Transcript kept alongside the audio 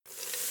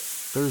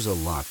There's a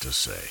lot to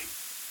say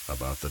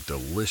about the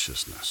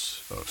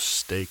deliciousness of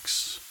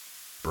steaks,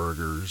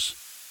 burgers,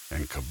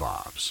 and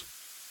kebabs,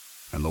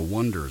 and the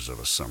wonders of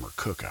a summer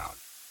cookout.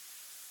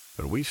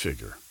 But we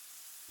figure,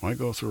 why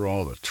go through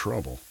all the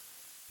trouble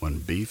when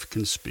beef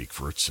can speak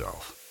for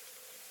itself?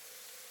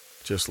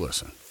 Just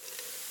listen.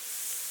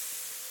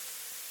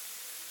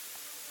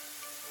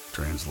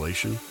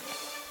 Translation: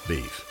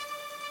 beef.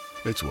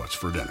 It's what's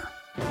for dinner.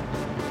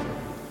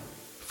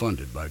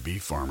 Funded by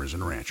beef farmers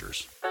and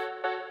ranchers.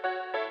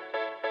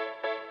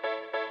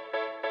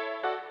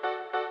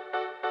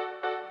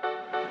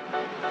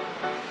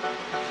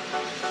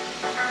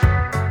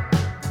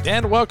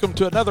 And welcome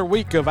to another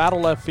week of Out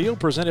of Left Field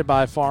presented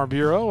by Farm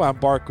Bureau. I'm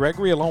Bart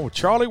Gregory along with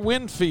Charlie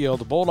Winfield.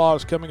 The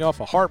Bulldogs coming off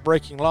a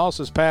heartbreaking loss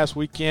this past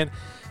weekend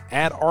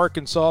at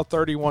Arkansas,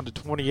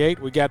 31-28.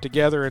 We got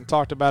together and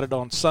talked about it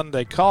on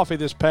Sunday Coffee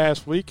this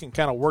past week and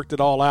kind of worked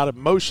it all out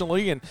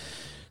emotionally. And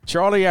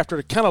Charlie,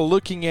 after kind of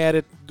looking at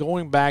it,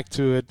 going back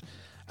to it,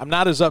 I'm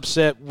not as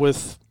upset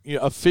with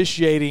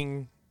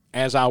officiating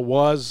as I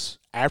was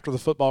after the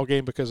football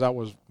game because I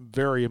was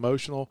very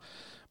emotional.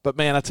 But,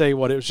 man, I tell you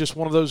what, it was just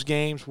one of those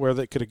games where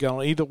they could have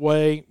gone either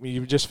way.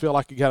 You just feel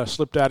like it kind of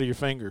slipped out of your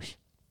fingers.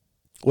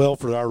 Well,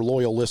 for our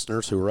loyal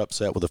listeners who are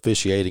upset with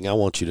officiating, I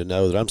want you to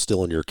know that I'm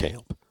still in your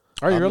camp.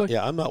 Are you really?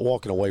 Yeah, I'm not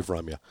walking away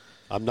from you.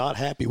 I'm not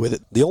happy with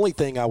it. The only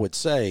thing I would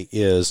say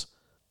is,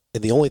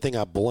 and the only thing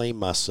I blame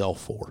myself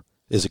for,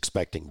 is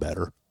expecting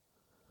better.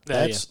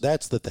 That's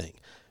the thing.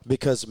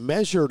 Because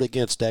measured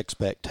against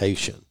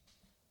expectation,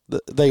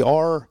 they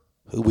are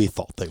who we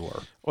thought they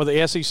were. Well,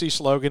 the SEC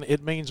slogan,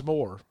 it means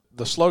more.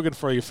 The slogan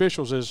for the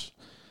officials is,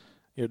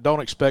 don't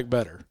expect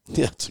better.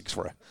 Yeah, that's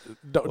right.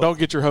 Don't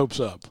get your hopes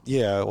up.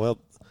 Yeah, well,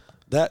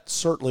 that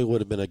certainly would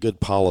have been a good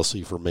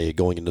policy for me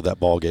going into that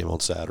ball game on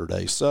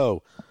Saturday.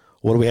 So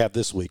what do we have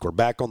this week? We're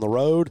back on the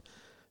road,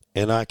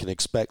 and I can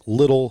expect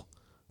little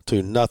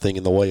to nothing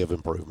in the way of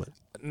improvement.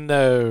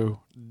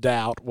 No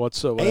doubt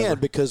whatsoever. And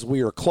because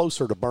we are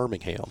closer to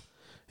Birmingham,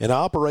 and I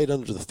operate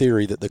under the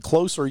theory that the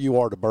closer you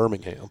are to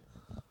Birmingham,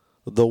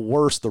 the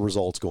worse the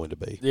result's going to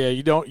be. Yeah,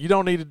 you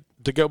don't need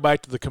to go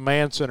back to the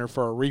command center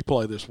for a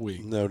replay this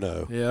week.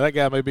 No. Yeah, that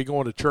guy may be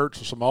going to church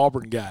with some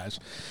Auburn guys.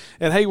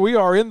 And, hey, we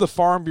are in the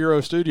Farm Bureau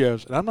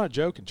studios, and I'm not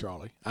joking,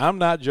 Charlie. I'm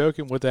not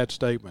joking with that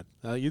statement.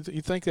 You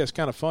think that's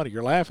kind of funny.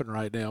 You're laughing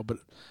right now, but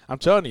I'm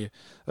telling you,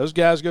 those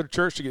guys go to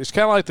church together. It's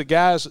kind of like the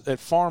guys at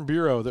Farm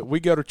Bureau that we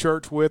go to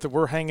church with and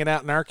we're hanging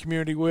out in our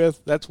community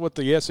with. That's what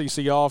the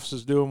SEC office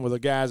is doing with the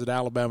guys at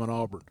Alabama and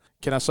Auburn.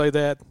 Can I say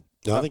that?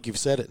 No, I think you've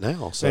said it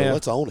now, so yeah.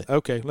 Let's own it.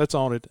 Okay, let's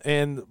own it.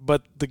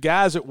 But the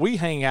guys that we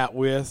hang out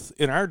with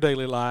in our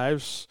daily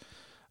lives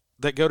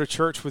that go to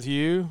church with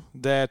you,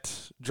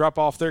 that drop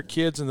off their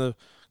kids in the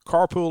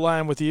carpool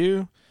line with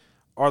you,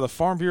 are the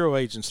Farm Bureau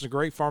agents, the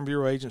great Farm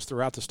Bureau agents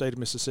throughout the state of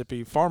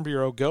Mississippi. Farm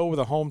Bureau, go with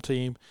a home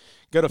team.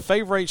 Go to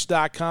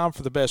favorites.com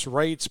for the best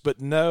rates, but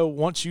know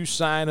once you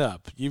sign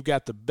up, you've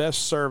got the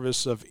best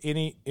service of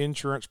any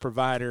insurance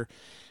provider,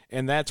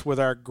 and that's with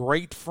our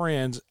great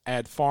friends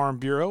at Farm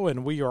Bureau.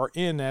 And we are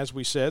in, as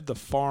we said, the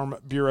Farm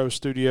Bureau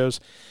studios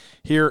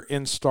here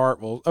in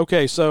Starkville.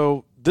 Okay,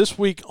 so this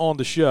week on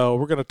the show,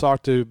 we're going to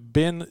talk to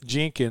Ben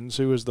Jenkins,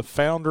 who is the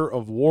founder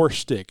of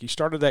Warstic. He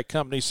started that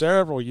company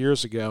several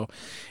years ago,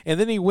 and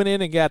then he went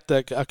in and got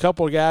a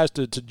couple of guys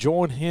to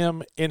join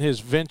him in his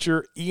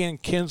venture. Ian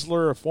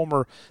Kinsler, a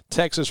former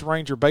Texas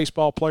Ranger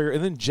baseball player,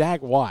 and then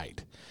Jack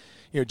White.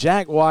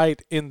 Jack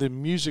White in the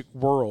music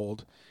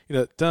world,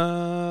 dun,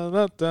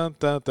 dun, dun,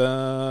 dun,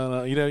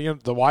 dun,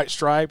 the White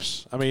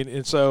Stripes. I mean,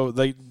 and so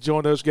they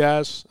joined those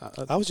guys.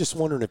 I was just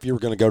wondering if you were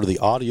going to go to the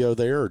audio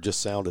there or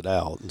just sound it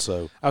out. And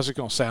so I was just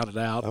going to sound it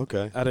out.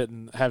 Okay. I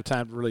didn't have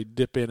time to really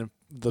dip in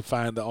and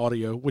find the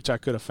audio, which I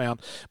could have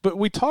found. But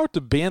we talked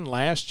to Ben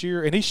last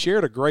year, and he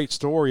shared a great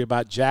story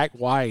about Jack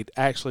White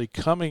actually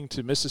coming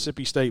to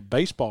Mississippi State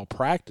baseball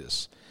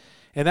practice.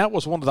 And that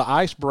was one of the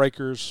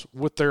icebreakers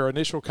with their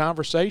initial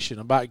conversation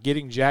about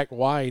getting Jack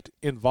White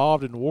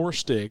involved in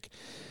Warstic.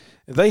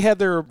 They had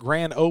their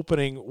grand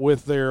opening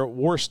with their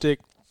Warstic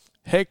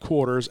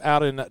headquarters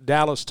out in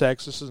Dallas,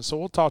 Texas. And so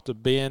we'll talk to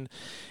Ben.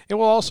 And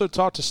we'll also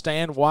talk to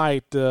Stan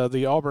White,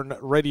 the Auburn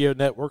Radio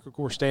Network. Of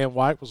course, Stan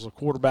White was a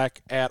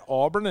quarterback at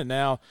Auburn and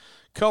now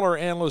color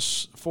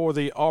analyst for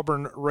the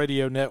Auburn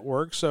Radio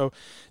Network. So,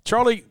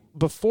 Charlie,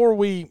 before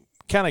we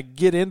kind of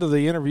get into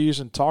the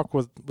interviews and talk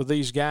with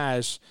these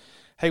guys,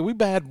 hey, we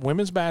had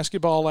women's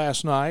basketball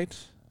last night.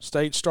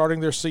 State starting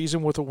their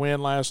season with a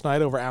win last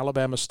night over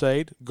Alabama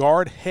State.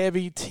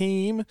 Guard-heavy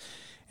team.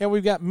 And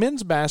we've got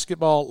men's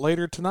basketball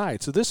later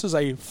tonight. So this is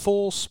a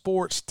full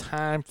sports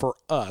time for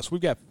us. We've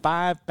got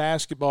 5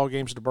 basketball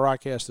games to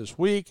broadcast this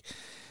week.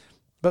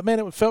 But, man,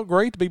 it felt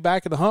great to be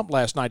back in the hump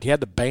last night. You had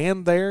the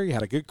band there. You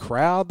had a good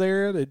crowd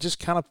there. It just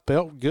kind of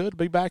felt good to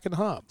be back in the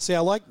hump. See,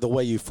 I like the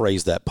way you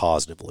phrased that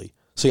positively.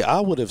 See,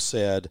 I would have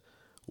said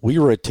we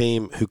were a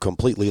team who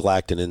completely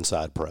lacked an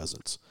inside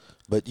presence.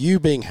 But you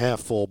being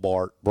half full,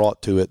 Bart,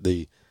 brought to it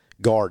the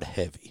guard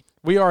heavy.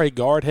 We are a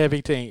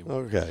guard-heavy team.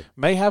 Okay.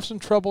 May have some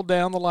trouble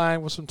down the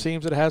line with some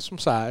teams that have some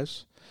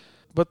size.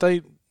 but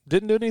they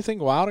didn't do anything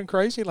wild and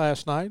crazy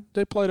last night.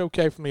 They played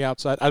okay from the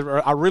outside.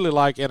 I really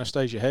like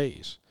Anastasia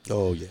Hayes.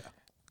 Oh, yeah.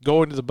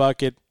 Going to the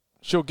bucket.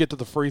 She'll get to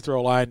the free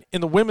throw line.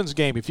 In the women's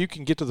game, if you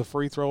can get to the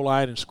free throw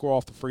line and score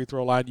off the free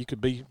throw line, you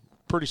could be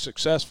pretty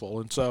successful.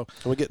 And so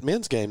we get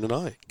men's game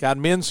tonight. Got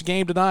men's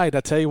game tonight.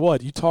 I tell you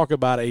what, you talk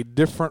about a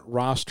different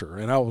roster.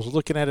 And I was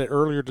looking at it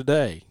earlier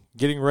today,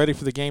 getting ready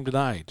for the game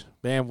tonight.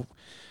 Man,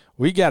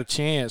 we got a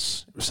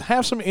chance.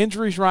 Have some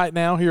injuries right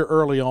now here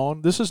early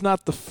on. This is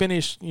not the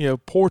finished,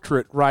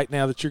 portrait right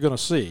now that you're going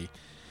to see.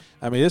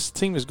 I mean, this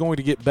team is going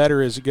to get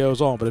better as it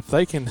goes on. But if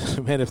they can,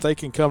 if they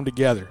can come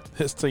together,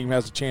 this team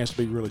has a chance to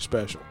be really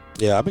special.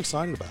 Yeah, I'm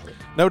excited about it.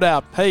 No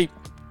doubt. Hey,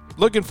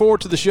 looking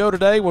forward to the show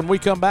today. When we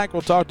come back,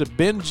 we'll talk to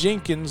Ben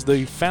Jenkins,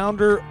 the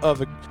founder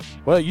of it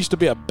used to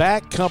be a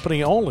bat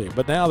company only,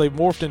 but now they've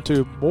morphed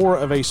into more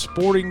of a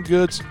sporting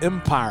goods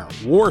empire,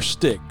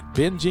 Warstic.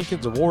 Ben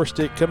Jenkins of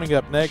Warstic coming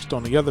up next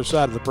on the other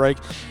side of the break.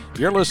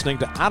 You're listening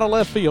to Out of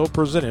Left Field,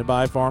 presented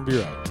by Farm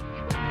Bureau.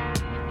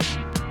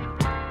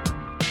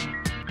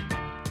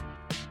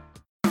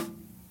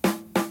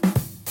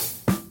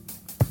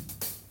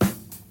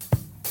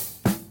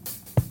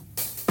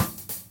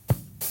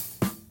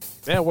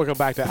 And welcome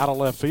back to Out of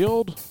Left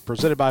Field,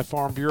 presented by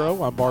Farm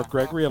Bureau. I'm Bart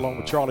Gregory along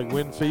with Charlie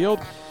Winfield.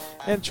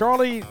 And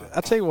Charlie,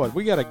 I tell you what,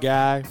 we got a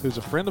guy who's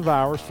a friend of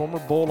ours, former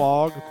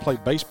Bulldog,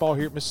 played baseball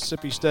here at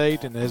Mississippi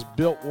State, and has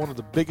built one of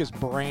the biggest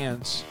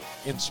brands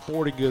in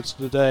sporting goods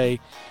today,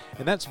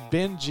 and that's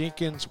Ben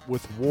Jenkins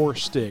with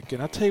Warstic.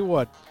 And I tell you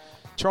what,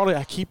 Charlie,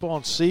 I keep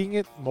on seeing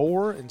it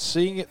more and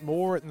seeing it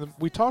more. And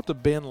we talked to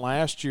Ben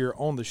last year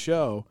on the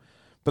show,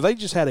 but they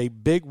just had a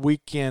big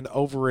weekend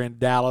over in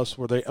Dallas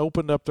where they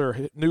opened up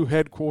their new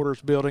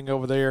headquarters building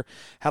over there,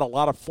 had a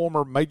lot of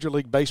former Major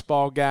League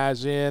Baseball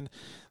guys in.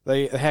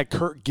 They had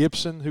Kirk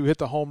Gibson, who hit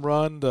the home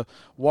run, the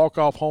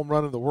walk-off home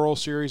run in the World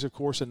Series, of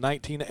course, in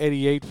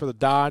 1988 for the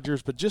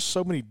Dodgers. But just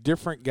so many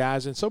different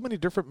guys and so many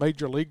different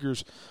major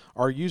leaguers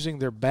are using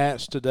their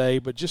bats today.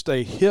 But just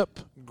a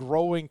hip,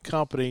 growing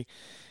company.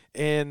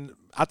 And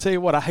I tell you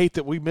what, I hate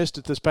that we missed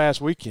it this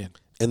past weekend.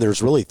 And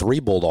there's really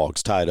 3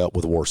 Bulldogs tied up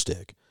with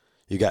Warstic.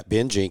 You got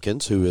Ben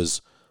Jenkins, who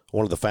is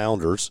one of the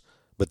founders,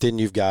 but then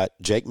you've got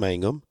Jake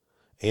Mangum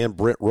and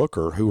Brent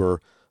Rooker, who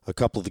are a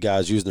couple of the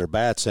guys using their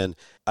bats. And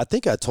I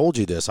think I told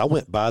you this. I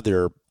went by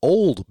their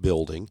old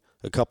building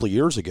a couple of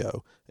years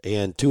ago,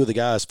 and 2 of the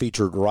guys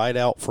featured right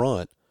out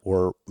front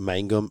were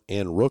Mangum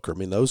and Rooker. I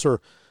mean, those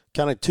are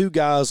kind of 2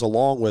 guys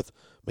along with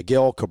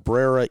Miguel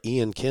Cabrera,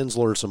 Ian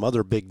Kinsler, some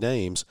other big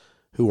names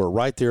who are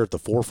right there at the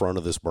forefront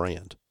of this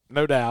brand.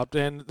 No doubt.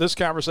 And this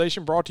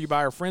conversation brought to you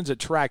by our friends at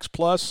Trax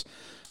Plus.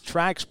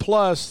 Trax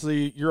Plus,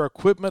 your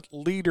equipment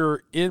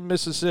leader in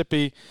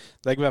Mississippi.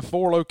 They have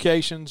 4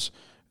 locations.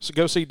 So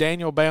go see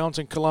Daniel Bounds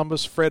in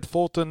Columbus, Fred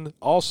Fulton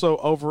also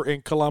over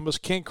in Columbus,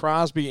 Ken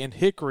Crosby in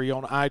Hickory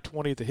on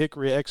I-20 at the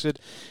Hickory exit,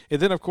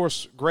 and then, of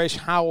course, Gresh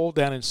Howell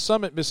down in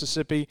Summit,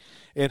 Mississippi,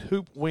 and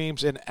Hoop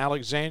Weems in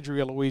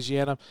Alexandria,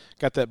 Louisiana.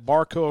 Got that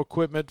Barco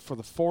equipment for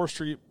the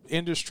forestry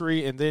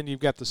industry, and then you've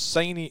got the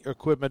Saney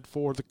equipment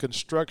for the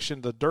construction,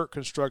 the dirt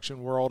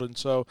construction world. And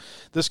so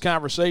this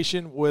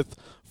conversation with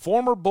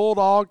former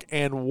Bulldog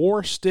and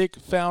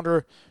Warstic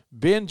founder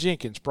Ben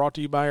Jenkins, brought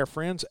to you by our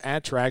friends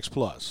at Trax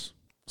Plus.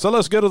 So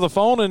let's go to the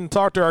phone and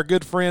talk to our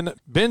good friend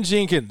Ben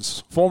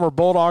Jenkins, former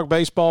Bulldog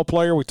baseball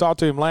player. We talked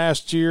to him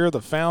last year,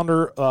 the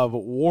founder of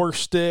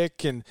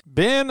Warstic. And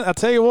Ben, I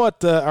tell you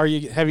what, have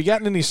you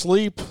gotten any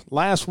sleep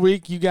last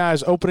week? You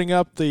guys opening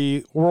up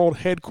the world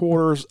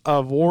headquarters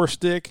of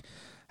Warstic.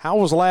 How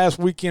was last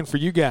weekend for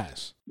you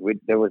guys?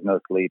 There was no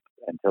sleep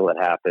until it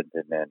happened,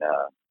 and then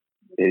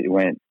it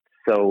went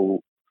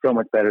so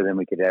much better than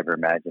we could ever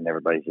imagine.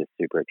 Everybody's just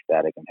super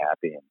ecstatic and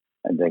happy,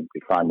 and I think we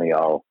finally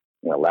all,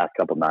 last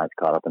couple of nights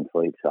caught up in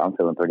sleep. So I'm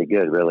feeling pretty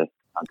good, really.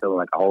 I'm feeling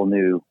like a whole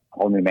new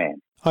man.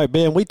 All right,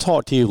 Ben, we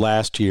talked to you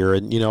last year,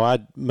 and, I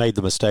made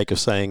the mistake of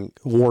saying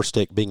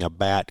Warstic being a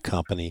bat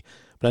company,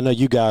 but I know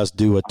you guys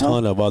do a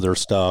ton of other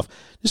stuff.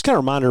 Just kind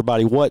of remind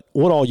everybody what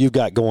all you've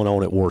got going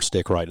on at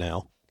Warstic right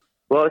now.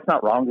 Well, it's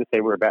not wrong to say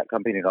we're a bat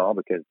company at all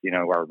because,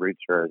 our roots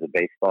are as a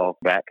baseball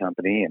bat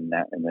company and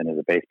then as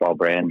a baseball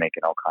brand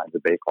making all kinds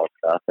of baseball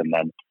stuff. And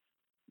then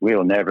we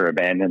will never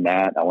abandon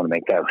that. I want to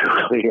make that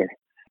real clear.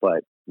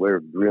 But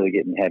we're really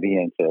getting heavy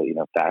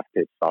into, fast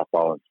pitch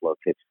softball and slow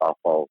pitch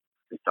softball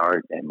to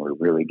start. And we're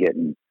really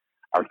getting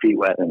our feet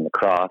wet in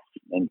lacrosse.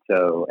 And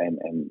so,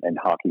 and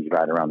hockey's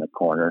right around the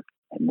corner.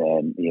 And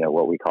then,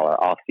 what we call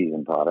our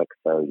off-season products.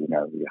 So,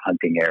 your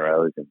hunting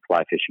arrows and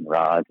fly fishing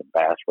rods and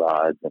bass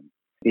rods and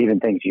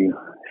even things you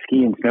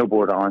ski and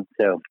snowboard on.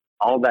 So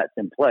all that's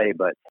in play,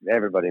 but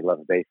everybody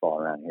loves baseball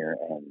around here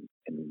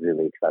and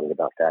really excited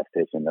about fast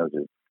pitch. And those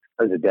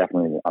are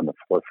definitely on the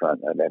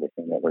forefront of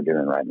everything that we're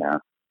doing right now.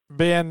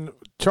 Ben,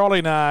 Charlie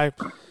and I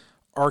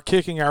are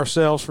kicking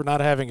ourselves for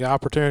not having the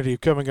opportunity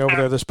of coming over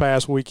there this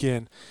past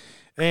weekend.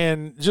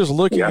 And just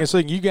looking and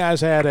seeing, you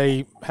guys had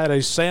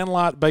a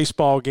sandlot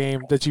baseball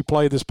game that you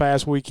played this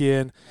past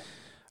weekend.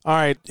 All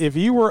right, if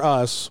you were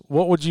us,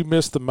 what would you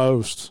miss the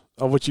most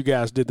of what you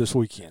guys did this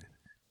weekend?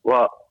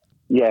 Well,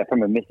 Yeah,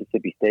 from a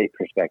Mississippi State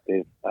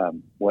perspective,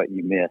 what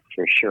you missed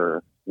for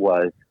sure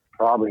was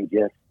probably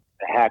just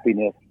the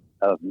happiness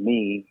of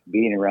me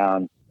being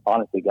around,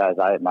 honestly, guys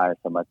I admire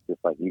so much, just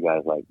like you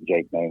guys, like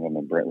Jake Mangum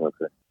and Brent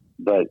Rooker.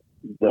 But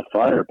the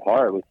funner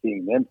part was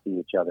seeing them see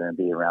each other and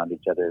be around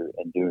each other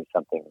and doing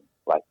something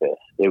like this.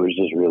 It was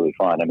just really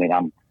fun. I mean,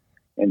 I'm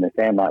in the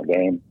Sandlot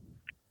game.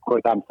 Of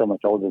course, I'm so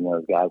much older than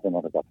those guys. I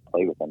never got to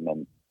play with them,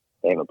 and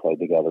they haven't played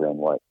together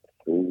in,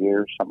 3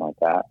 years, something like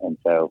that. And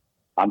so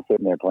I'm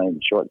sitting there playing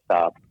the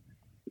shortstop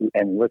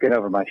and looking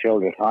over my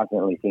shoulder,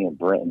 constantly seeing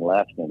Brent and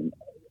left and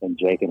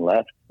Jake and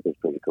left is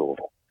pretty cool.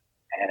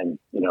 And,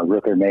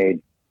 Rooker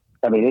made,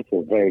 it's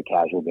a very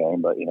casual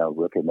game, but,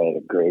 Rooker made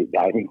a great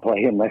diving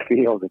play in left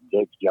field and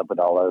Jake's jumping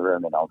all over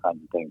him and all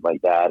kinds of things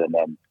like that. And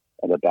then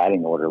the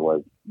batting order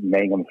was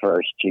Mangum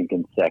first,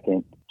 Jenkins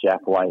second,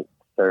 Jack White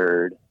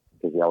third,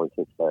 because he always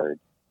hits third,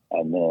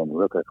 and then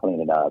Rooker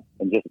cleaning up.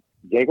 And just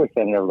Jake was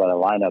standing over by the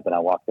lineup, and I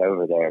walked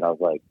over there, and I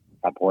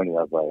pointed,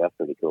 I was like, that's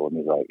pretty cool. And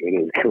he's like,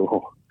 it is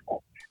cool.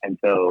 And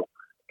so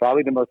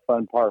probably the most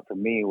fun part for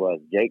me was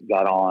Jake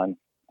got on.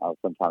 I was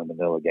sometime in the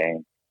middle of the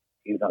game.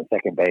 He was on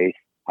second base.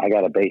 I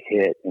got a base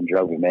hit and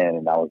drove him in,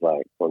 and I was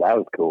like, well, that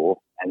was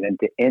cool. And then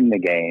to end the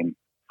game,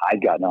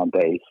 I'd gotten on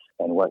base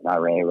and I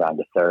ran around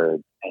to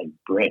third, and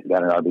Brent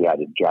got an RBI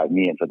to drive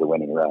me in for the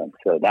winning run.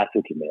 So that's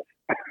what you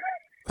missed.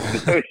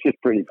 It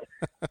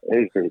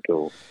was pretty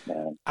cool,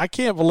 man. I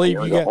can't believe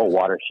you got got a whole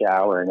water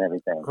shower and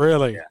everything.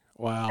 Really? Yeah.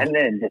 Wow. And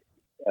then,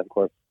 of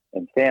course,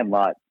 in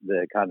Sandlot,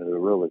 the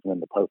rule is win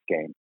the post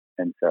game,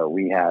 and so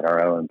we had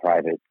our own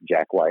private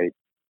Jack White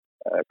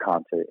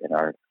concert in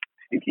our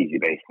speakeasy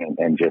basement,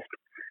 and just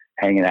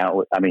hanging out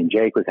with.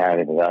 Jake was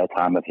having the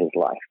time of his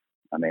life.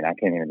 I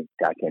can't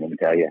even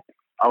tell you.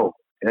 Oh,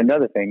 and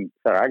another thing.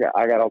 Sorry,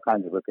 I got all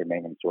kinds of Rooker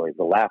Mangum stories.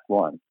 The last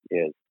one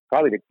is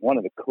probably one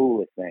of the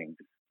coolest things.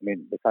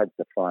 Besides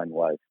the fun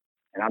was,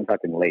 and I'm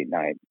talking late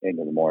night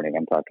into the morning.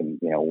 I'm talking,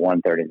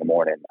 1:30 in the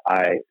morning.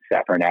 I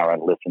sat for an hour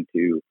and listened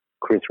to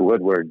Chris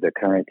Woodward, the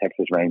current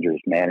Texas Rangers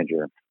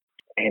manager,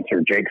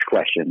 answer Jake's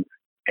question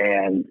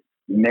and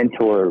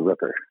mentor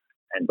Rooker,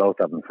 and both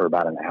of them for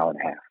about an hour and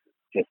a half.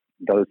 Just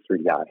those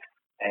three guys.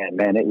 And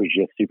man, it was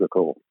just super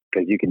cool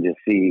because you can just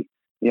see,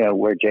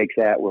 where Jake's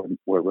at,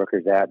 where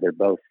Rooker's at. They're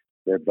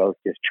both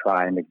just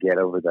trying to get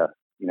over the,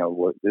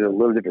 they're a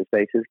little different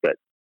spaces, but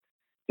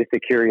just the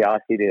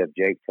curiosity of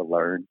Jake to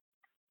learn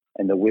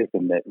and the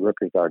wisdom that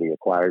Rooker's already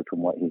acquired from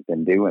what he's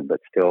been doing, but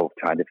still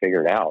trying to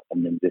figure it out.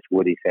 And then just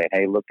Woody saying,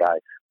 hey, look, guys,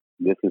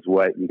 this is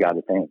what you got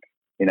to think.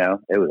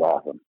 It was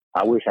awesome.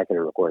 I wish I could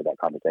have recorded that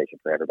conversation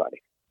for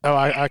everybody. Oh,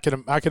 I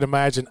can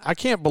imagine. I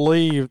can't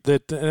believe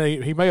that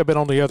he may have been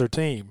on the other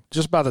team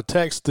just by the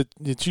text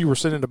that you were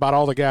sending about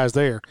all the guys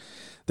there,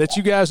 that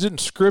you guys didn't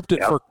script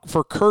it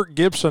for Kirk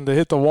Gibson to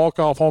hit the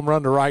walk-off home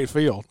run to right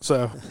field.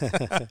 So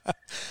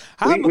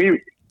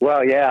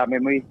Well, yeah,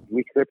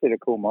 we scripted a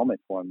cool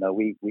moment for him, though.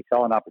 We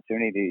saw an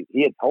opportunity.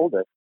 He had told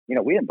us,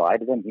 we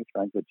invited him. He's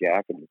friends with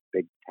Jack and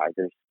big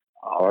Tigers,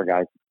 all our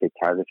guys, big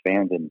Tigers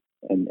fans. And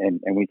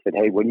we said,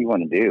 hey, what do you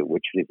want to do?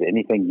 Which is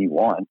anything you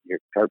want. You're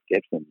Kirk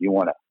Gibson. You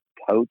want to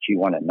coach? You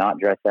want to not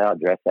dress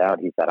out? Dress out.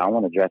 He said, I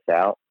want to dress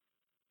out.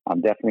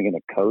 I'm definitely going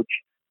to coach.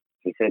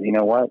 He said, you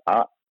know what?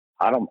 I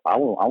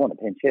want to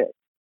pinch hit.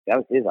 That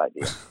was his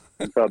idea.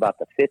 And so about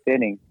the fifth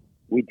inning,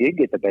 we did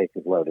get the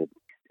bases loaded.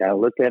 And I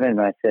looked at him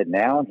and I said,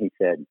 now? And he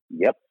said,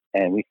 yep.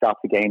 And we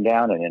stopped the game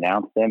down and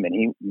announced him.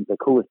 And the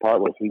coolest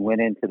part was he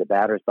went into the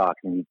batter's box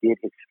and he did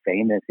his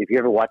famous, if you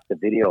ever watched the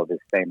video of his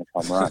famous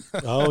home run.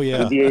 Oh,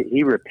 yeah.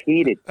 He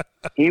repeated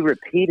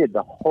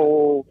the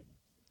whole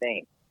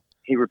thing.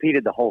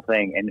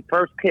 And the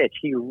first pitch,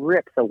 he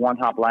rips a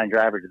one-hop line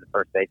driver to the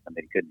first baseman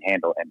that he couldn't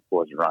handle and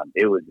scores a run.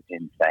 It was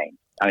insane.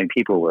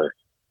 People were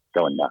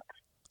going nuts.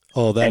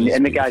 Oh,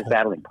 and the guy's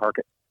battling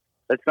Parkinson.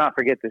 Let's not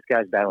forget this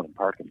guy's battling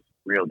Parkinson.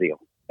 Real deal.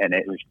 And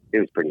it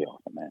was pretty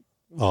awesome, man.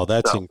 Oh,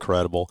 that's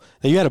incredible.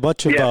 Now, you had a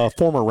bunch of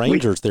former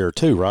Rangers there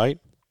too, right?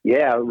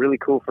 Yeah, really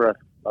cool for us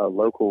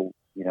local.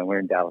 We're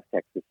in Dallas,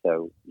 Texas,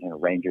 so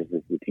Rangers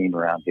is the team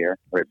around here,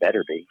 or it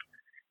better be.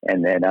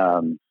 And then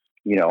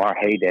our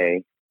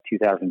heyday,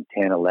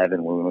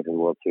 2010-11, when we went to the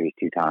World Series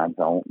 2 times.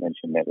 I won't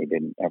mention that we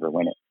didn't ever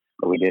win it,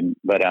 but we didn't.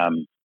 But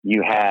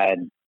you had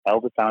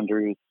Elvis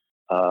Andrus,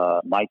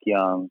 Mike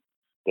Young,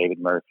 David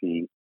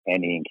Murphy,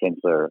 and Ian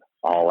Kinsler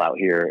all out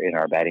here in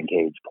our batting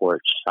cage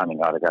porch signing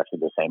autographs at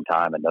the same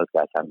time, and those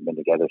guys haven't been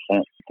together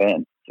since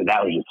then. So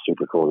that was just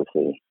super cool to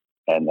see.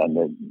 And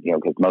then,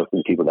 because most of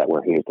the people that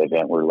were here at the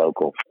event were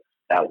local.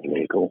 That was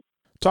really cool.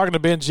 Talking to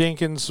Ben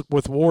Jenkins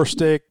with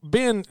Warstic.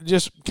 Ben,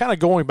 just kind of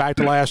going back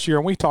to last year,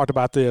 and we talked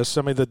about this.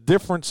 The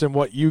difference in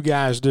what you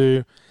guys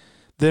do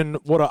than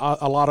what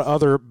a lot of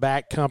other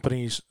bat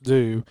companies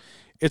do.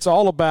 It's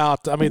all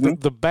about,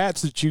 the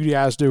bats that you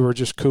guys do are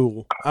just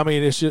cool.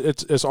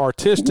 It's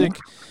artistic.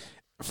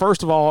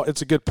 First of all,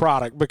 it's a good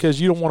product because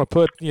you don't want to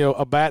put,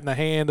 a bat in the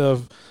hand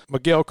of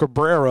Miguel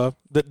Cabrera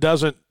that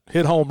doesn't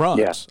hit home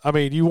runs. Yeah.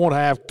 You want to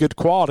have good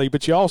quality,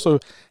 but you also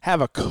have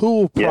a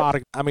cool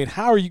product. Yeah.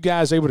 How are you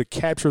guys able to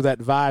capture that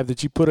vibe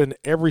that you put in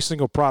every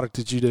single product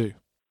that you do?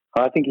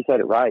 I think you said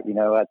it right.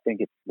 I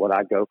think it's what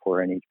I go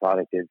for in each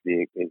product is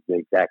the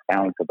exact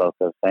balance of both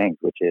those things,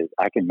 which is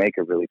I can make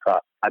a really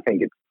I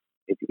think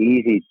it's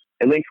easy,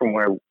 at least from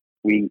where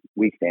we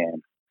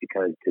stand,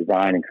 because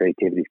design and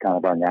creativity is kind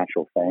of our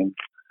natural thing.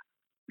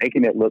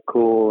 Making it look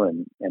cool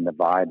and the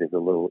vibe is a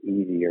little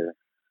easier,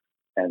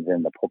 and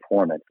then the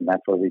performance, and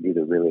that's where we do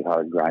the really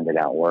hard, grinded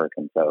out work.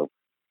 And so,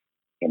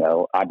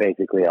 I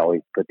basically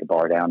always put the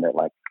bar down that,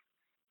 like,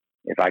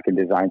 if I can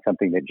design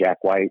something that Jack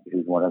White,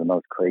 who's one of the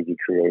most crazy,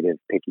 creative,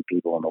 picky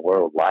people in the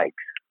world,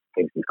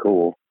 thinks is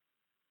cool,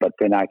 but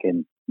then I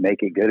can make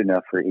it good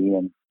enough for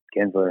Ian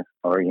Kinsler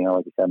or,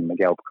 like you said,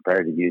 Miguel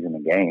Cabrera to use in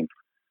the game.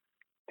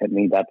 To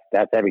me,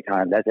 that's every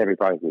time. That's every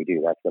product we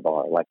do. That's the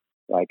bar. Like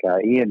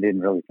Ian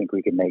didn't really think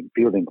we could make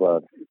fielding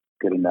gloves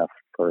good enough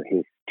for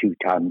his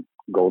 2-time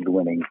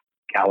gold-winning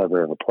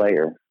caliber of a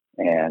player,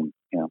 and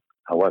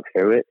I worked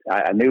through it.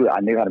 I knew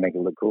how to make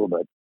it look cool,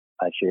 but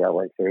I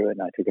worked through it,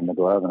 and I took him the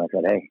glove, and I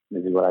said, "Hey,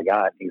 this is what I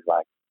got." And he's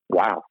like,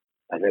 "Wow."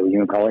 I said, "Well,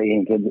 you gonna call it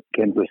Ian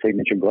Kinsler's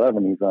signature glove?"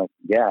 And he's like,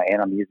 "Yeah,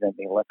 and I'm using it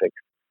in the Olympics."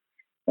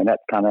 And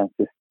that's kind of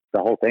just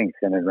the whole thing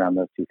centered around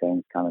those two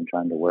things, kind of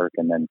trying to work.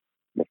 And then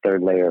the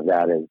third layer of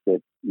that is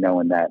that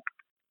knowing that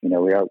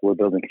we're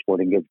building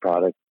sporting goods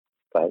products,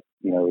 but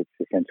it's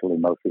essentially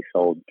mostly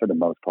sold for the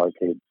most part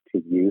to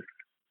youth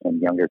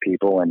and younger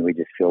people, and we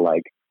just feel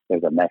like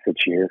there's a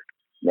message here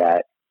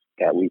that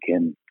we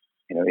can.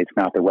 It's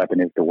not the weapon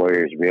is the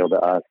warrior is real to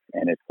us.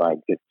 And it's like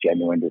just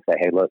genuine to say,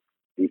 hey, look,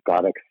 these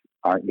products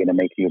aren't going to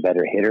make you a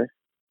better hitter,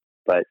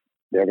 but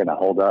they're going to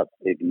hold up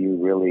if you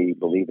really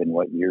believe in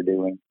what you're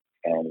doing.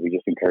 And we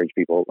just encourage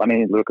people. I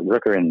mean, look,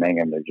 Rooker and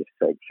Mangum are just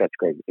like such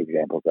great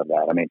examples of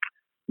that. I mean,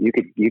 you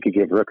could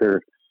give Rooker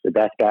the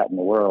best bat in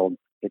the world.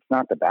 It's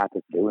not the bat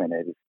that's doing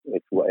it.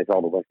 It's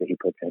all the work that he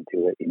puts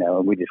into it,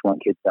 and we just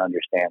want kids to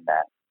understand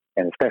that.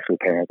 And especially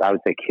parents. I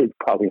would say kids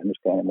probably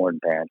understand it more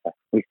than parents.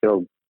 We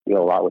still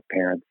deal a lot with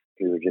parents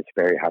who are just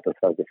very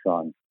hyper-focused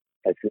on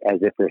as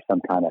if there's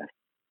some kind of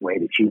way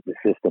to cheat the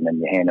system and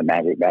you hand a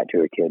magic bat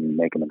to a kid and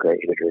make them a great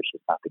hitter. It's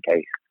just not the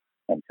case.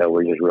 And so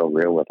we're just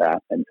real with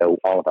that. And so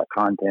all of our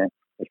content,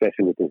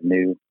 especially with this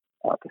new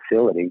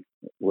facility,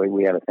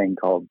 we have a thing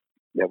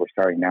that we're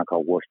starting now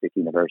called Warstic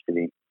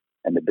University.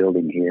 And the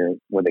building here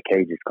where the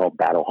cage is called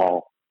Battle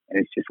Hall. And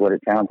it's just what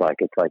it sounds like.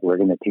 It's like we're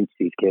going to teach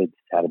these kids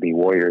how to be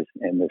warriors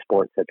in the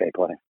sports that they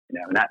play.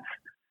 And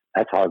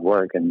that's hard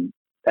work. And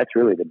that's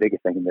really the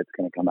biggest thing that's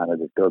going to come out of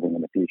this building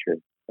in the future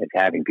is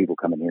having people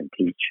come in here and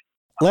teach.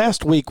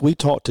 Last week, we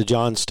talked to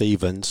John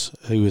Stevens,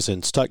 who is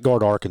in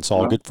Stuttgart,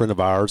 Arkansas, a good friend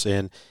of ours,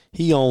 and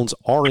he owns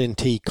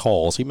RNT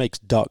Calls. He makes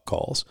duck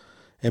calls.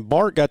 And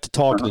Bart got to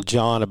talking to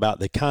John about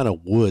the kind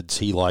of woods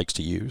he likes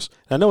to use.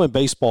 I know in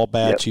baseball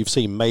bats, You've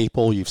seen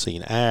maple, you've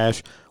seen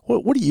ash.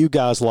 What do you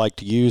guys like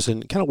to use,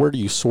 and kind of where do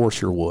you source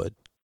your wood?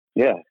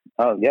 Yeah.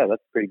 Oh, yeah,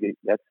 that's pretty good.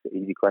 That's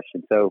an easy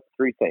question. So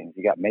 3 things.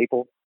 You got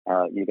maple,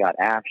 you got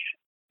ash,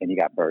 and you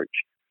got birch.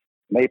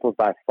 Maple's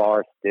by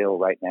far still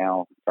right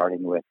now,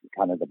 starting with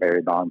kind of the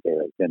Barry Bonds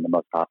era, has been the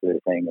most popular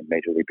thing in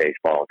Major League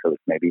Baseball. So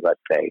it's maybe, let's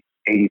say,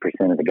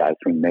 80% of the guys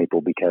swing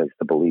maple because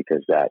the belief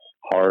is that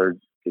hard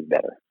is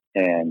better.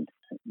 And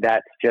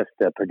that's just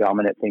the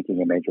predominant thinking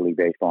in Major League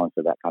Baseball, and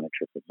so that kind of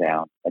trickles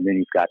down. And then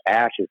you've got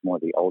ash is more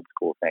the old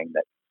school thing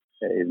that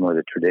is more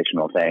the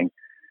traditional thing.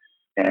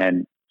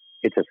 And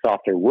it's a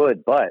softer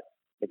wood, but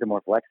it's a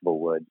more flexible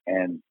wood.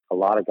 And a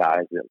lot of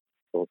guys that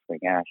still swing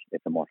ash,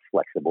 it's a more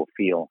flexible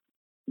feel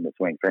in the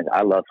swing. For instance,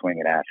 I love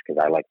swinging ash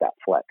because I like that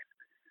flex.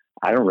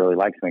 I don't really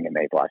like swinging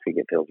maple. I think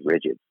it feels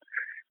rigid.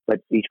 But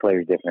each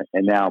player is different.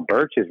 And now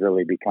birch is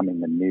really becoming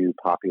the new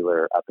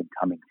popular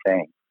up-and-coming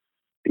thing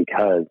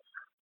because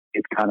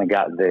it's kind of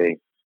got the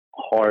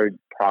hard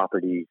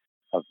properties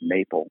of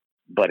maple,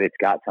 but it's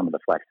got some of the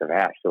flex of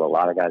ash. So a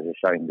lot of guys are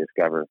starting to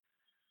discover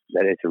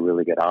that it's a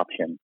really good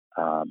option,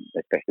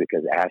 especially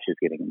because ash is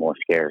getting more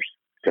scarce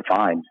to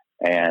find.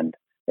 And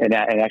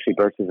actually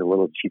birch is a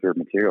little cheaper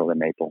material than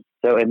maple.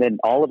 So, and then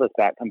all of us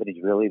bat companies,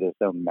 really, there's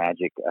no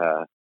magic.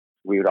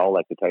 We would all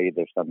like to tell you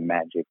there's some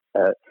magic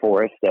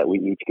forest that we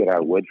each get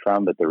our wood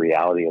from, but the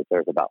reality is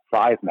there's about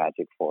 5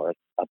 magic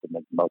forests up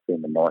mostly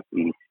in the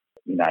Northeast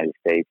United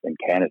States and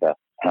Canada.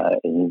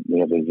 And,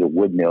 there's your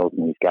wood mills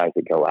and these guys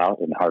that go out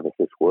and harvest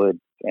this wood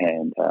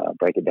and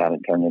break it down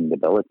and turn it into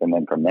billets. And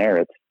then from there,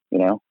 it's,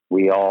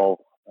 we all,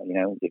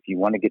 if you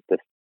want to get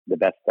the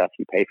best stuff,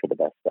 you pay for the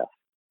best stuff.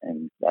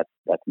 And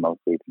that's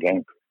mostly the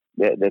game.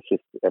 That's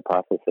just a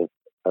process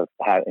of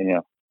how,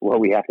 what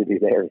we have to do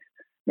there is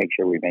make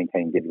sure we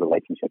maintain good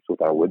relationships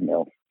with our wood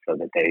mills so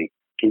that they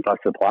keep us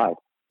supplied.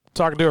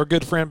 Talking to our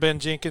good friend Ben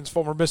Jenkins,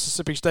 former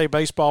Mississippi State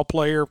baseball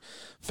player,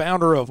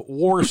 founder of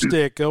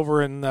Warstic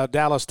over in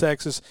Dallas,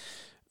 Texas.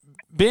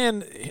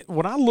 Ben,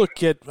 when I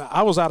look at,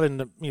 I was out in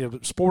the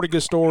sporting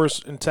goods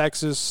stores in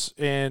Texas,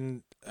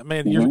 and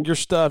man, your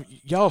stuff,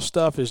 y'all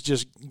stuff is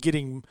just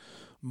getting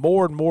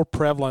more and more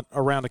prevalent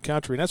around the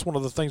country. And that's one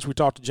of the things we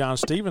talked to John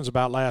Stevens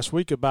about last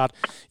week about,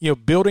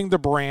 building the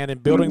brand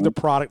and building the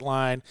product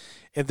line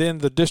and then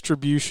the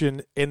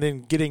distribution and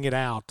then getting it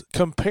out.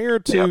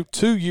 Compared to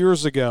 2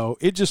 years ago,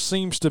 it just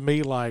seems to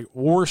me like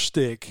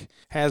Warstic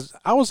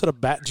I was at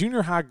a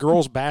junior high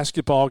girls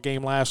basketball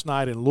game last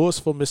night in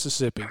Louisville,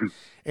 Mississippi,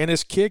 and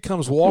this kid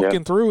comes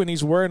walking through and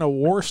he's wearing a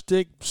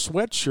Warstic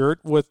sweatshirt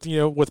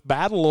with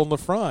battle on the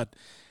front.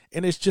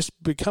 And it's just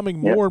becoming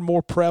more and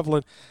more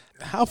prevalent.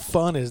 How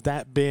fun has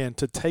that been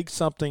to take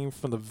something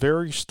from the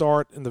very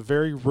start and the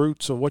very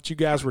roots of what you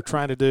guys were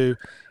trying to do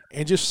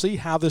and just see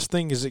how this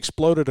thing has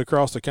exploded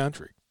across the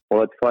country?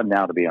 Well, it's fun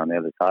now to be on the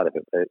other side of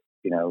it, but,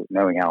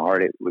 knowing how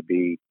hard it would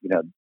be,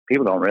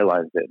 people don't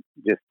realize that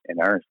just in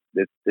earnest,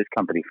 this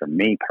company for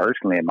me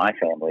personally and my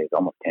family is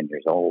almost 10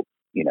 years old,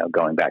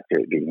 going back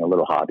to it being a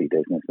little hobby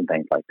business and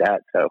things like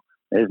that. So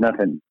there's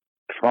nothing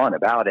fun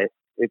about it.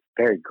 It's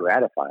very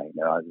gratifying.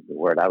 The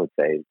word I would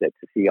say is that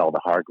to see all the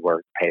hard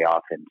work pay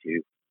off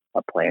into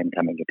a plan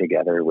coming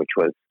together, which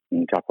was,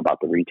 when you talk about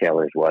the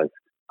retailers,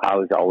 I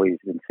was always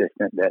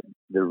insistent that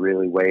the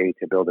really way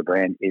to build a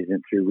brand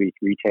isn't through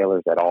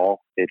retailers at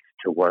all. It's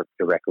to work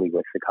directly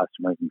with the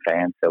customers and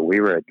fans. So we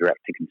were a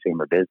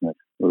direct-to-consumer business,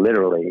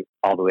 literally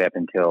all the way up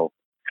until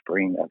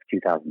spring of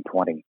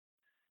 2020.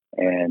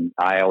 And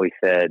I always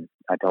said,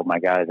 I told my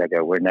guys,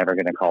 we're never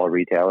going to call a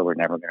retailer. We're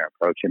never going to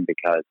approach him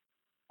because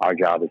our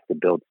job is to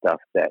build stuff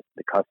that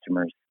the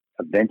customers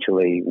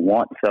eventually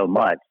want so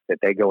much that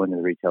they go into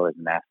the retailers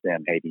and ask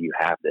them, hey, do you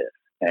have this?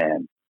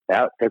 And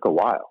that took a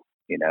while,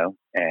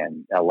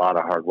 and a lot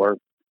of hard work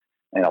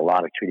and a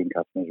lot of treating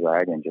customers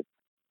right and just,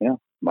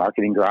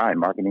 marketing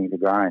the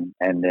grind.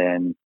 And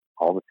then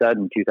all of a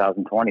sudden,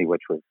 2020,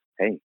 which was,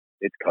 hey,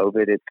 it's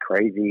COVID, it's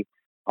crazy.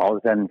 All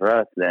of a sudden for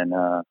us, then,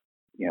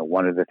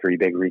 one of the three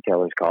big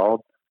retailers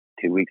called.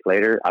 2 weeks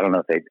later, I don't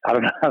know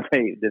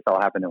if this all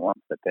happened at once,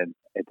 but then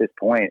at this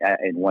point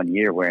in 1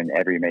 year, we're in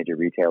every major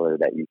retailer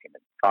that you can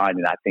find.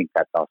 And I think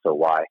that's also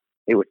why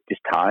it was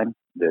just time.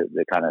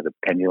 The kind of the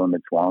pendulum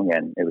had swung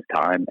and it was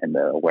time and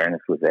the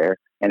awareness was there.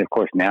 And of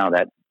course now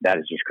that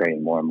is just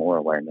creating more and more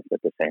awareness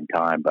at the same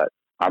time. But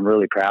I'm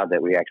really proud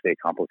that we actually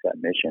accomplished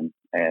that mission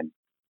and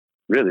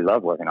really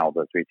love working all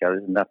those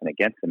retailers and nothing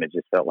against them. It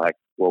just felt like,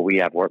 well, we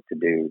have work to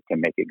do to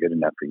make it good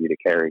enough for you to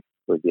carry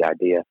was the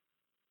idea.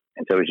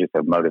 And so it was just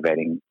a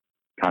motivating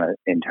kind of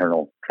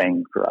internal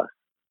thing for us.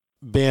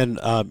 Ben,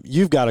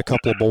 you've got a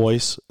couple of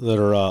boys that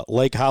are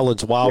Lake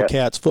Highlands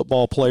Wildcats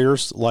football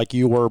players like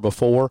you were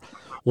before.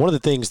 One of the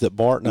things that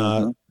Bart and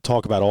I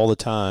talk about all the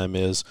time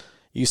is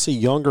you see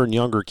younger and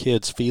younger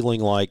kids feeling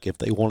like if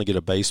they want to get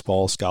a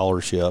baseball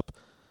scholarship,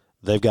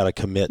 they've got to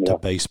commit to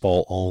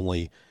baseball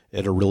only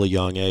at a really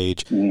young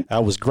age. I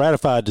was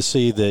gratified to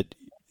see that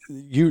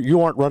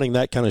you aren't running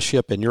that kind of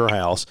ship in your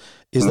house.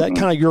 Is that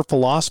kind of your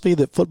philosophy,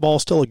 that football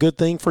is still a good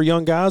thing for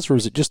young guys, or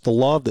is it just the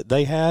love that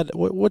they had?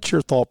 What's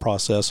your thought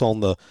process on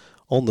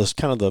this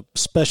kind of the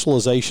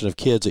specialization of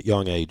kids at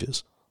young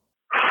ages?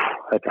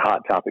 That's a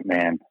hot topic,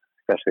 man,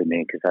 especially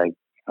me, because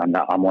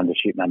I'm one to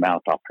shoot my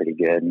mouth off pretty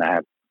good, and I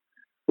have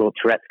little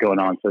Tourette's going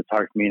on, so it's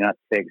hard for me not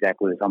to say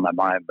exactly what's on my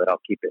mind, but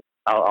I'll keep it.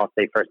 I'll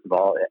say, first of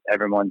all,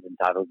 everyone's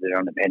entitled to their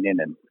own opinion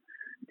in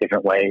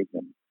different ways,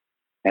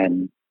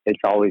 and it's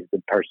always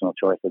the personal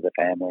choice of the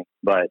family.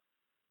 But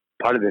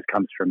part of this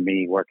comes from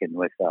me working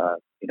with,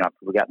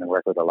 we've gotten to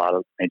work with a lot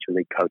of major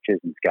league coaches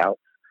and scouts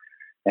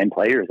and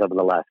players over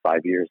the last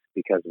 5 years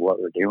because of what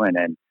we're doing.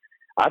 And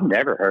I've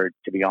never heard,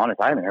 to be honest,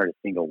 I haven't heard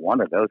a single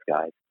one of those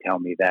guys tell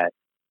me that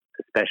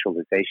the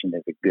specialization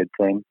is a good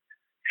thing.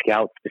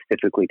 Scouts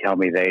specifically tell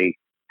me they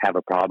have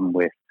a problem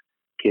with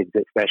kids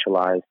that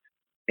specialize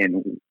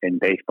in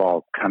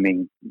baseball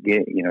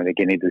they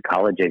get into the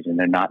college age and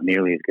they're not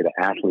nearly as good at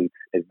athletes,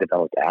 as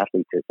developed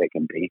athletes as they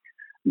can be,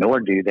 nor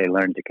do they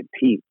learn to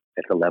compete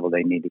at the level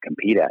they need to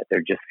compete at.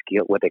 They're just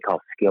what they call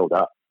skilled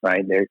up,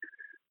 right?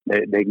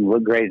 They can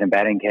look great in a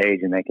batting cage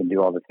and they can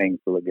do all the things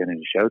to look good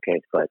in a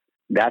showcase, but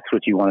that's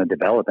what you want to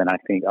develop. And I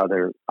think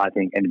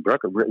and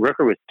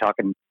Rooker was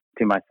talking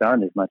to my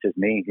son as much as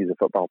me. He's a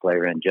football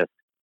player and just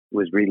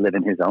was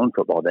reliving his own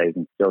football days,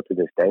 and still to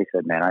this day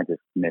said, man, I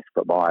just miss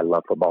football. I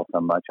love football so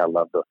much. I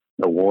love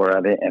the war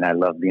of it, and I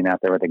love being out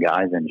there with the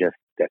guys and just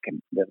the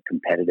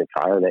competitive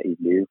fire that you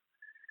do.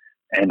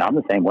 And I'm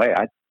the same way.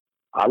 I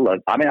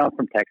was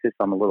from Texas,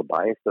 so I'm a little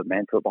biased, but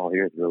man, football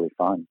here is really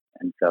fun.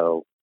 And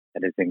so,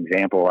 as an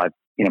example,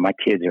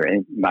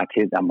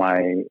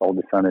 my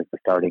oldest son is the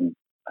starting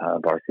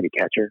varsity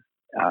catcher,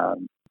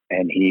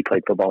 and he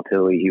played football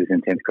till he was in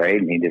 10th grade,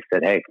 and he just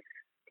said, hey,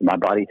 my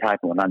body type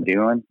and what I'm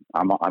doing,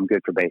 I'm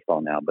good for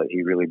baseball now. But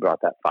he really brought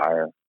that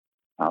fire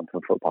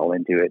for football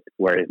into it.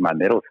 Whereas my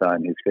middle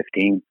son, who's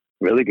 15,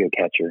 really good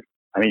catcher.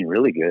 I mean,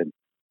 really good.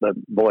 But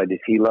boy, does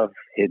he love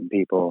hitting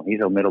people.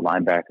 He's a middle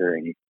linebacker,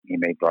 and he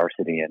made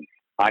varsity. And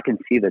I can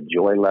see the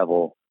joy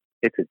level.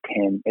 It's a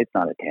 10. It's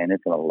not a 10.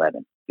 It's an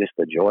 11. Just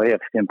the joy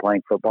of him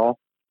playing football.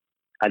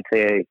 I'd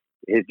say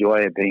his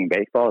joy of being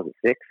baseball is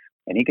a 6,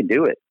 and he can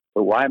do it.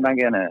 But why am I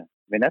going to?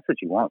 I mean, that's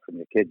what you want from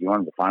your kids. You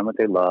want them to find what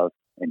they love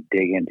and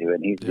dig into it.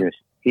 And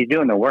he's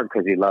doing the work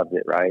because he loves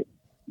it, right?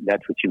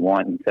 That's what you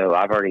want. And so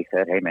I've already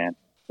said, hey, man,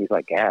 he's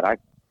like, Dad,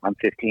 I'm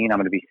 15. I'm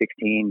going to be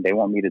 16. They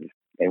want me to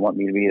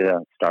be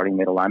the starting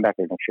middle linebacker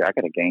next year. I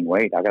got to gain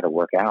weight. I got to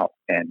work out.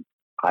 And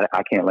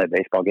I can't let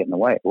baseball get in the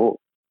way. Well,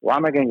 why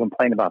am I going to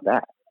complain about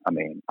that? I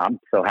mean, I'm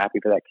so happy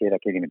for that kid. I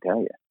can't even tell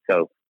you.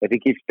 So if he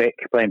keeps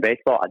playing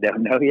baseball, I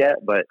don't know yet,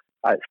 but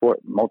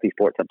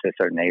multi-sports up to a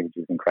certain age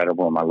is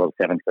incredible. And my little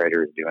 7th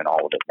grader is doing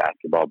all of it: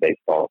 basketball,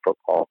 baseball,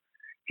 football.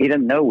 He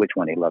doesn't know which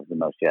one he loves the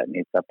most yet. And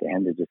it's up to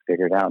him to just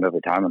figure it out over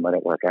time and let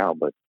it work out.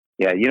 But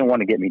yeah, you don't want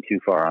to get me too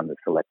far on the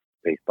select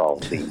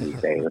baseball scene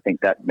these days. I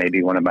think that may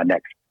be one of my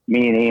next.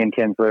 Me and Ian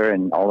Kinsler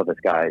and all of us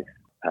guys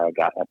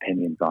got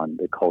opinions on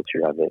the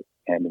culture of it,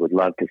 and would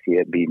love to see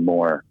it be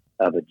more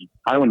of a.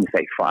 I wouldn't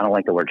say fun. I don't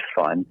like the word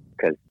fun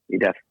because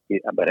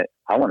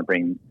I want to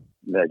bring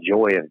the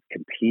joy of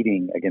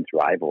competing against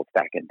rivals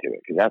back into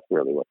it, because that's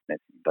really what's missing.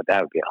 But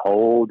that would be a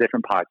whole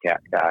different podcast,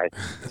 guys.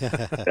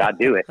 But I'll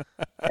do it,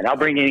 and I'll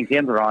bring Ian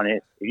Kinsler on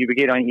it. If you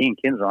get on Ian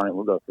Kinsler on it,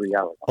 we'll go 3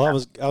 hours.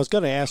 Well, I was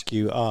going to ask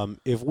you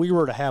if we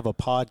were to have a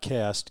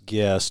podcast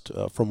guest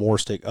from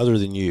Warstic other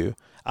than you.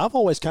 I've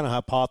always kind of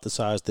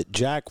hypothesized that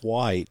Jack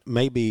White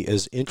may be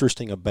as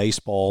interesting a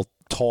baseball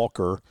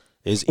talker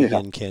as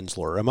Ian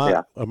Kinsler. Am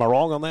I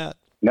wrong on that?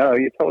 No,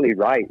 you're totally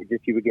right. It's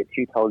just you would get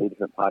 2 totally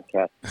different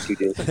podcasts, 2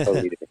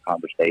 totally different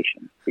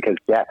conversations. Because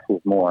Jack's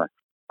was more.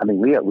 I mean,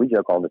 we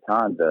joke all the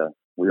time.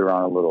 We were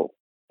on a little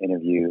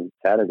interview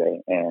Saturday,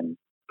 and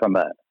from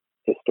a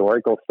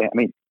historical standpoint, I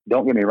mean,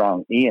 don't get me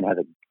wrong. Ian has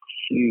a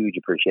huge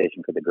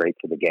appreciation for the greats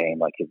of the game,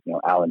 like his,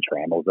 Alan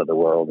Trammell's of the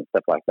world and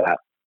stuff like that.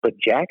 But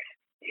Jack's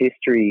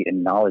history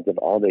and knowledge of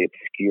all the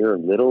obscure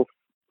little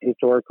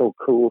historical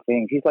cool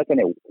things. He's like a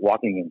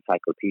walking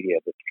encyclopedia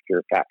of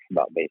obscure facts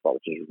about baseball,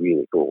 which is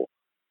really cool.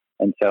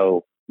 And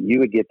so you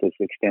would get this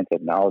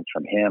extensive knowledge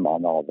from him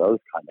on all those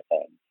kind of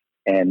things.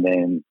 And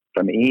then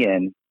from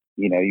Ian,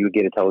 you would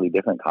get a totally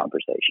different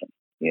conversation,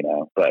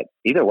 But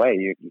either way,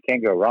 you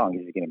can't go wrong.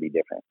 It's going to be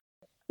different.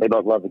 They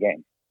both love the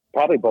game.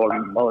 Probably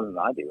more than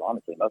I do,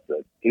 honestly. Most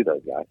of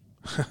those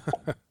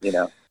guys.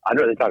 I'd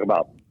rather talk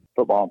about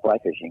football and fly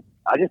fishing.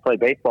 I just play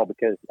baseball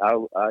because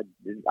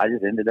I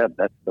just ended up,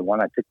 that's the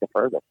one I took the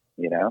furthest,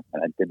 and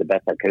I did the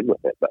best I could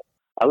with it. But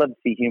I love to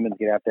see humans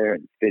get out there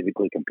and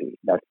physically compete.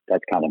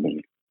 That's kind of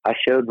me. I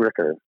showed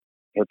Rooker,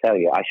 he'll tell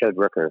you, I showed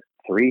Rooker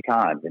 3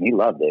 times, and he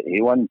loved it.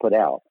 He wasn't put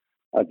out.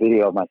 A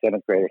video of my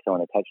 7th grader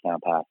throwing a touchdown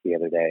pass the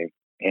other day,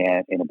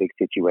 and in a big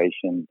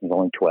situation, he's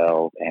only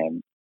 12,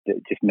 and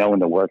just knowing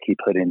the work he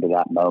put into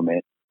that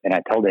moment. And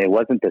I told him it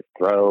wasn't the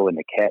throw and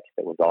the catch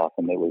that was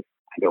awesome. It was,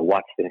 I go,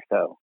 watch this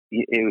though.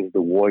 It was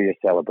the Warrior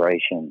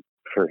celebration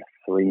for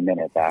 3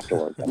 minutes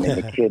afterwards. I mean,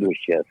 the kid was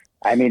just,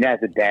 as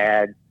a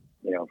dad,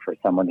 for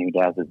someone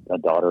who has a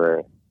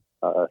daughter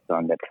or a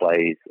son that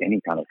plays any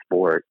kind of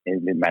sport,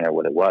 it didn't matter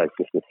what it was,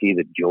 just to see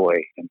the joy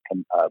and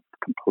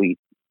complete,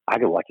 I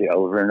could watch it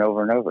over and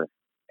over and over.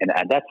 And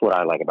that's what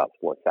I like about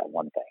sports, that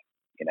one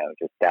thing,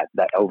 just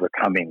that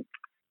overcoming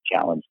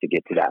challenge to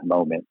get to that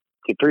moment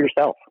for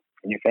yourself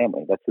and your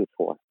family. That's who it's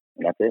for.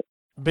 And that's it.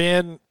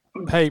 Ben,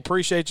 hey,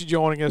 appreciate you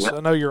joining us. I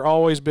know you're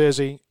always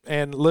busy,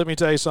 and let me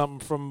tell you something,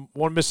 from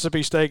one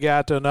Mississippi State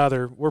guy to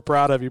another, we're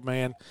proud of you,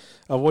 man,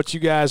 of what you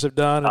guys have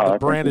done and the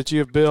brand that you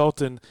have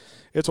built, and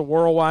it's a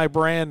worldwide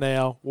brand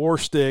now.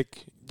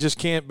 Warstic, just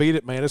can't beat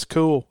it, man. It's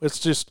cool.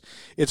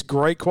 It's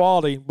great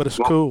quality, but it's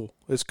cool.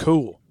 It's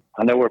cool.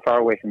 I know we're far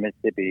away from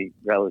Mississippi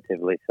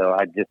relatively, so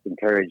I just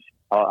encourage,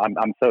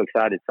 I'm so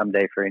excited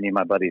someday for any of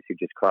my buddies who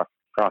just cross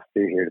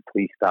through here to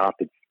please stop.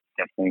 It's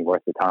definitely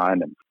worth the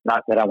time. And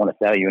not that I want to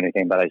sell you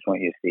anything, but I just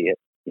want you to see it,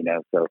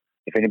 So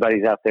if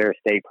anybody's out there,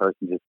 a state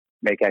person, just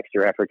make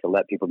extra effort to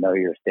let people know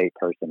you're a state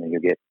person, and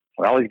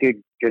we always get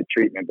good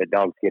treatment, but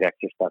dogs get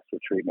extra stuff for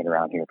treatment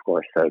around here, of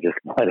course. So just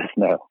let us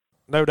know.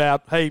 No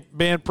doubt. Hey,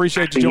 Ben,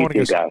 appreciate you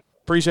joining us. Guys.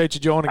 Appreciate you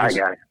joining us.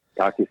 All right, guys.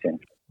 Talk to you soon.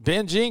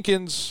 Ben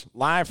Jenkins,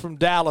 live from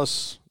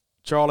Dallas.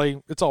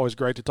 Charlie, it's always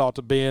great to talk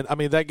to Ben. I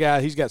mean, that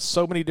guy, he's got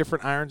so many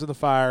different irons in the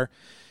fire.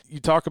 You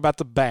talk about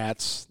the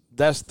bats.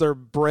 That's their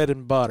bread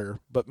and butter.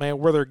 But, man,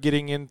 where they're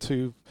getting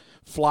into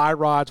fly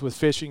rods with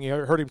fishing. You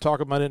heard him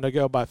talk a minute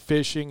ago about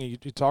fishing. You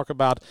talk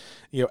about,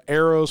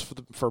 arrows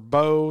for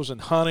bows and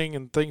hunting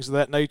and things of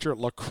that nature,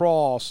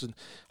 lacrosse and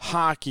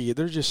hockey.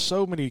 There's just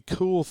so many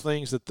cool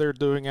things that they're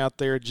doing out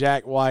there.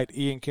 Jack White,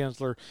 Ian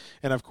Kinsler,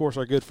 and, of course,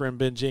 our good friend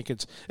Ben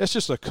Jenkins. It's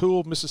just a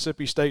cool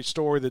Mississippi State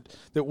story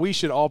that we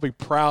should all be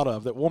proud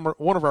of, that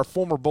one of our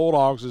former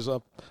Bulldogs is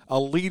a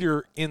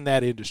leader in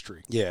that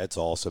industry. Yeah, it's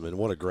awesome, and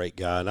what a great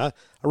guy. And I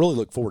really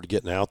look forward to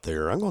getting out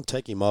there. I'm going to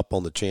take him up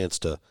on the chance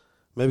to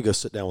maybe go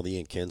sit down with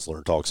Ian Kinsler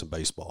and talk some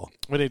baseball.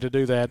 We need to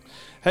do that.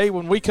 Hey,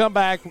 when we come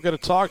back, we're going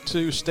to talk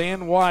to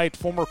Stan White,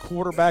 former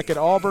quarterback at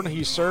Auburn.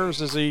 He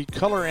serves as the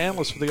color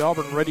analyst for the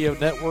Auburn Radio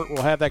Network.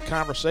 We'll have that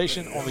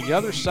conversation on the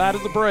other side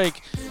of the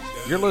break.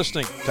 You're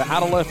listening to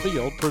Out of Left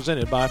Field,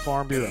 presented by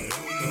Farm Bureau.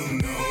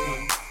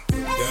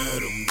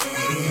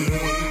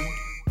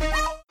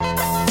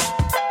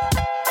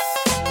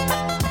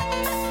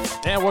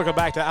 And Welcome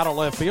back to Out of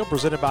Left Field,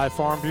 presented by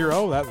Farm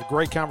Bureau. That was a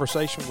great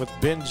conversation with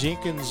Ben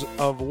Jenkins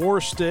of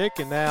Warstic.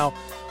 And now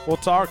we'll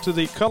talk to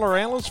the color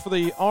analyst for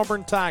the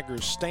Auburn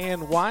Tigers,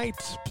 Stan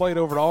White, played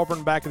over at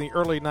Auburn back in the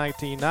early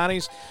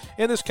 1990s.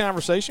 In this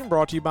conversation,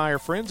 brought to you by our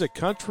friends at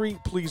Country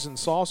Pleasin'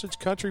 Sausage.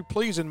 Country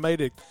Pleasin' made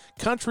it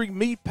Country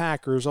Meat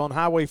Packers on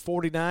Highway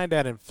 49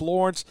 down in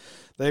Florence.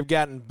 They've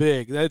gotten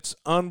big. It's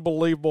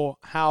unbelievable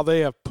how they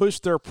have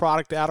pushed their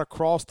product out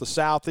across the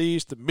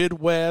Southeast, the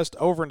Midwest,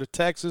 over into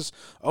Texas,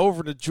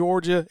 over to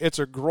Georgia. It's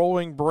a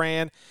growing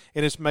brand,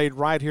 and it's made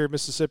right here in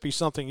Mississippi,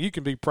 something you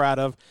can be proud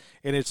of,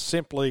 and it's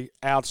simply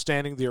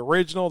outstanding. The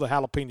original, the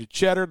jalapeno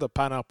cheddar, the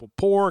pineapple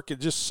pork, and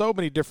just so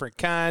many different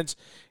kinds.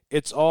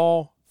 It's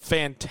all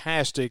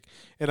fantastic.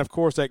 And, of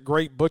course, that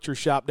great butcher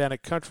shop down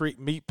at Country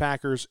Meat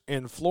Packers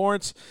in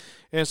Florence.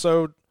 And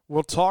so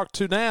we'll talk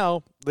to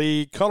now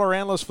the color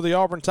analyst for the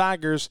Auburn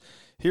Tigers.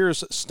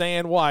 Here's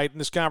Stan White in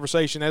this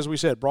conversation, as we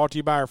said, brought to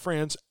you by our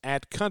friends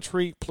at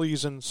Country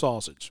Pleasin'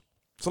 Sausage.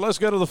 So let's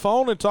go to the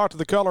phone and talk to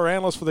the color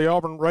analyst for the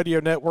Auburn Radio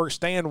Network.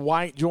 Stan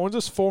White joins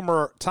us,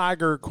 former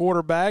Tiger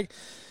quarterback.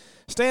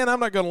 Stan, I'm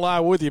not going to lie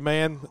with you,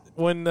 man.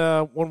 When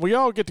we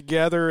all get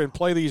together and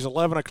play these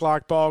 11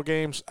 o'clock ball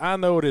games, I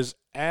know it is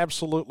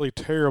absolutely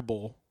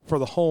terrible for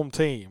the home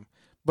team.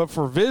 But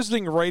for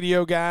visiting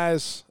radio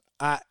guys,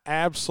 I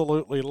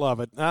absolutely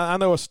love it. I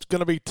know it's going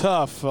to be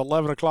tough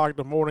 11 o'clock in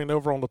the morning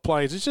over on the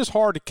plains. It's just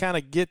hard to kind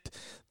of get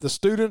the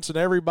students and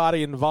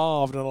everybody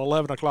involved in an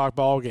 11 o'clock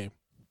ball game.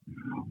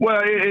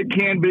 Well, it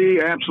can be,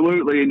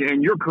 absolutely,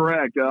 and you're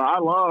correct. I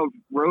love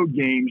road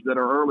games that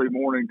are early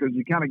morning because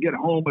you kind of get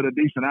home at a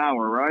decent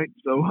hour, right?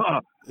 So,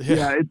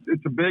 yeah,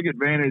 it's a big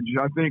advantage,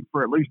 I think,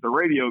 for at least the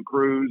radio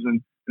crews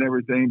and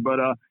everything. But,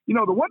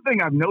 the one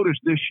thing I've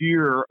noticed this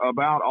year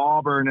about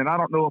Auburn, and I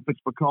don't know if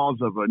it's because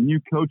of a new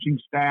coaching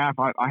staff,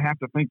 I have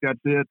to think that's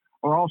it,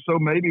 or also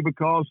maybe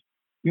because,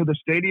 the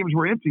stadiums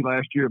were empty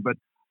last year, but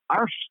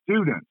our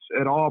students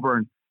at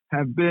Auburn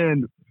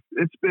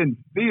it's been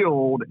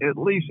filled at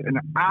least an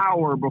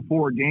hour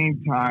before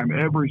game time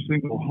every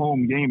single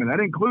home game, and that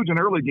includes an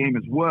early game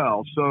as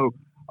well. So,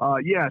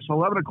 yes,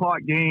 11 o'clock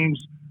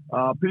games,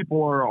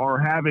 people are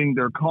having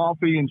their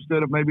coffee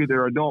instead of maybe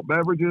their adult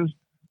beverages.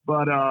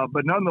 But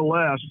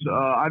nonetheless,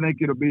 I think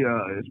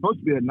it's supposed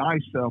to be a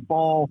nice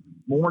fall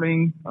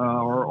morning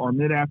or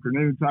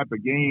mid-afternoon type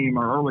of game,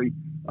 or early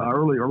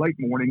or late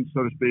morning,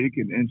 so to speak.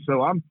 And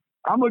so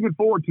I'm looking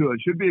forward to it.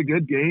 It should be a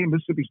good game.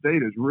 Mississippi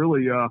State has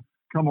really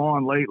come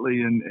on lately,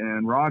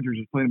 and Rogers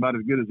is playing about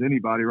as good as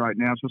anybody right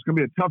now. So it's going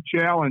to be a tough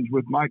challenge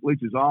with Mike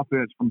Leach's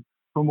offense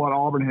from what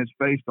Auburn has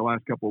faced the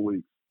last couple of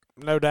weeks.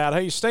 No doubt.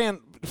 Hey,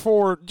 Stan,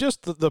 for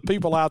just the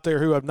people out there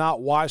who have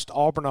not watched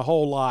Auburn a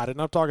whole lot,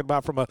 and I'm talking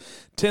about from a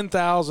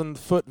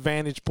 10,000-foot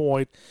vantage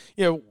point,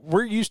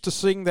 we're used to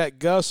seeing that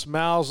Gus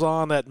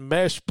Malzahn, that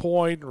mesh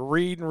point,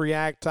 read and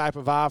react type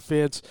of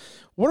offense.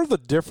 What are the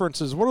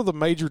differences? What are the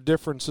major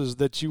differences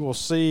that you will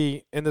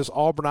see in this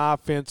Auburn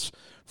offense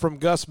from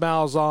Gus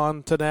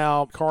Malzahn to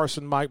now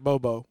Carson Mike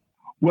Bobo?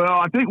 Well,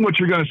 I think what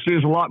you're going to see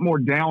is a lot more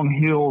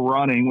downhill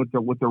running with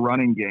the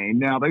running game.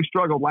 Now, they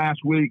struggled last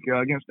week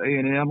against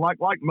A&M, like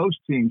most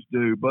teams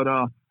do. But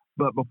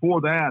before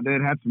that, they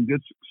had some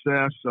good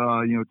success.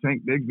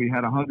 Tank Bigsby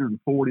had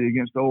 140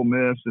 against Ole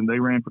Miss, and they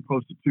ran for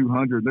close to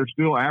 200. They're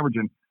still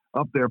averaging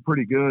up there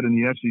pretty good in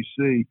the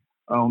SEC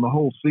on the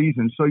whole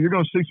season. So you're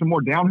going to see some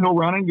more downhill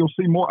running. You'll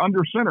see more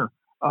under center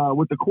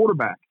with the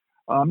quarterback.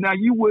 Now,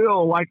 you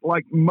will, like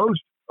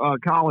most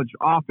college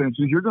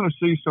offenses, you're going to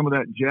see some of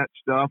that jet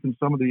stuff and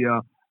some of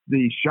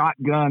the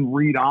shotgun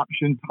read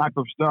option type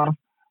of stuff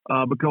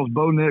because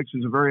Bo Nix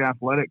is a very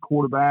athletic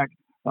quarterback.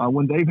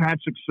 When they've had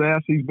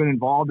success, he's been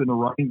involved in the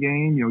running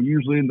game,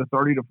 usually in the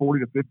 30 to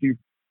 40 to 50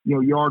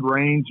 yard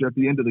range at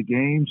the end of the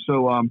game.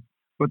 So,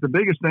 but the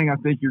biggest thing I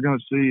think you're going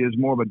to see is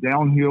more of a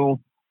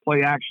downhill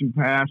play action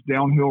pass,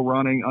 downhill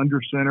running, under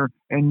center,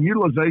 and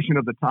utilization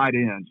of the tight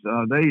ends.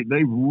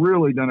 They've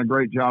really done a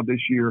great job this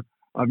year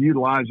of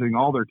utilizing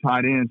all their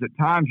tight ends. At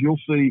times you'll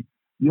see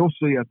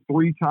a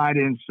 3 tight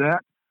end set,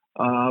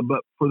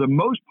 but for the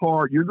most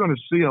part, you're going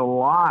to see a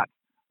lot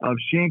of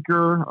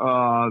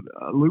Schenker,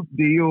 Luke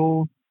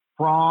Deal,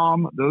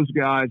 Fromm, those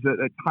guys.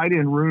 That tight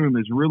end room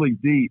is really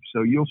deep,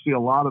 so you'll see a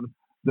lot of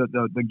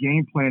the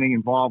game planning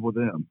involved with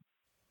them.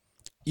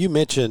 You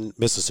mentioned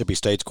Mississippi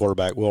State's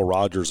quarterback, Will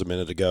Rogers, a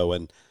minute ago,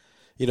 and,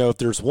 if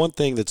there's one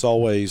thing that's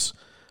always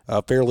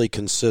fairly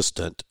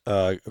consistent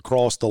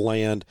across the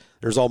land,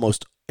 there's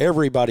almost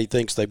everybody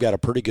thinks they've got a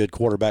pretty good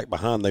quarterback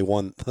behind the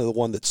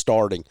one that's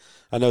starting.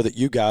 I know that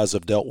you guys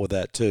have dealt with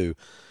that too.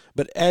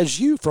 But as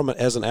you,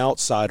 as an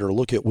outsider,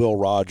 look at Will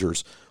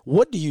Rogers,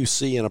 what do you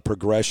see in a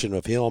progression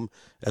of him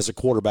as a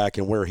quarterback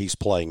and where he's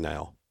playing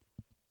now?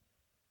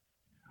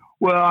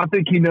 Well, I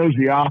think he knows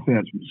the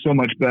offense so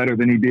much better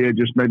than he did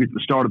just maybe at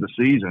the start of the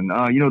season.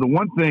 The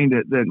one thing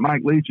that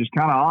Mike Leach is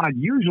kind of odd,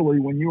 usually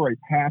when you're a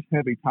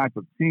pass-heavy type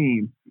of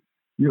team,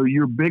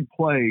 your big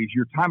plays,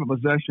 your time of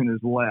possession is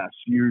less.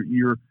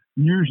 You're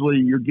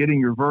usually getting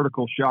your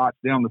vertical shots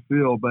down the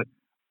field, but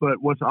But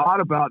what's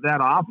odd about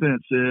that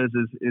offense is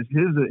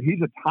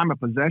he's a time of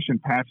possession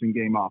passing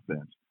game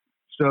offense.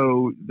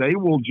 So they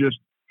will just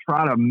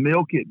try to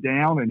milk it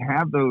down and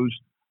have those,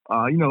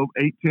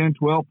 8, 10,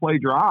 12 play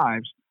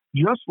drives,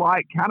 just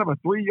like kind of a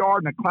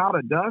 3-yard and a cloud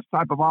of dust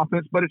type of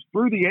offense, but it's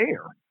through the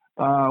air,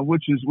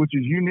 which is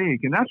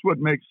unique. And that's what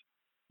makes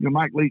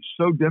Mike Leach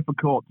so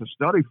difficult to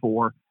study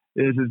for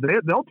is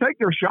they'll take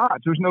their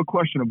shots. There's no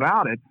question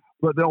about it,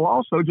 but they'll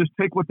also just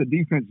take what the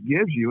defense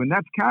gives you. And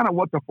that's kind of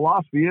what the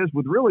philosophy is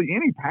with really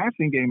any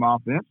passing game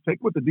offense. Take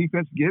what the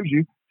defense gives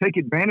you, take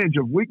advantage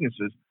of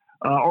weaknesses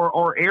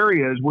or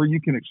areas where you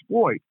can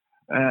exploit.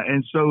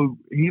 And so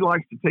he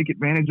likes to take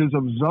advantages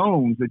of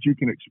zones that you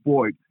can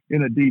exploit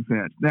in a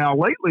defense. Now,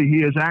 lately,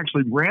 he has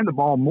actually ran the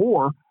ball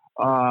more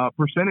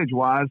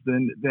percentage-wise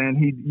than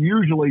he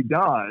usually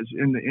does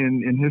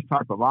in his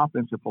type of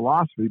offensive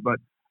philosophy. But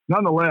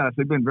nonetheless,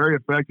 they've been very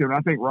effective. And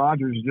I think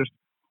Rodgers is just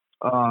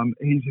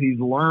he's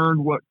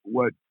learned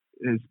what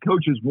his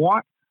coaches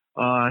want.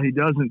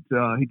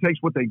 He takes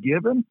what they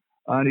give him,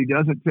 and he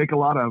doesn't take a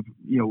lot of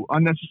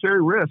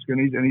unnecessary risk.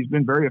 And he's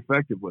been very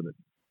effective with it.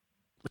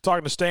 We're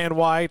talking to Stan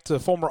White, the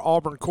former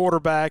Auburn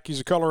quarterback. He's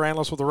a color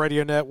analyst with the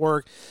radio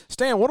network.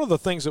 Stan, one of the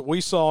things that we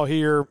saw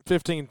here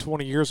 15,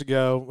 20 years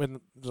ago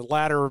in the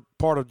latter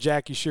part of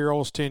Jackie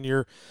Sherrill's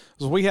tenure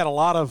was we had a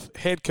lot of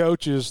head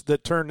coaches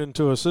that turned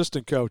into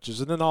assistant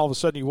coaches. And then all of a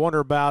sudden you wonder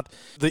about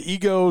the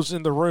egos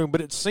in the room. But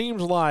it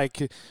seems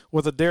like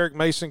with a Derek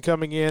Mason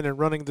coming in and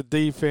running the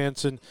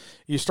defense, and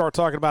you start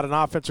talking about an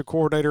offensive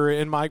coordinator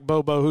in Mike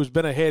Bobo who's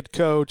been a head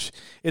coach,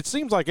 it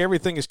seems like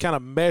everything is kind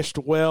of meshed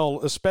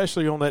well,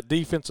 especially on that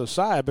defensive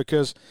side,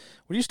 because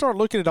when you start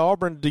looking at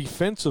Auburn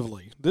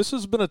defensively, this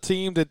has been a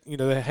team that,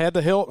 they had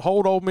to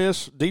hold Ole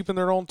Miss deep in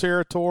their own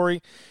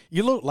territory.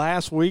 You look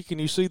last week and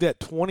you see that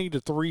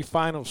 20-3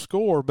 final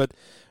score, but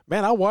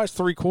man, I watched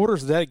 3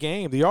 quarters of that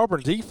game. The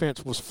Auburn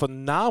defense was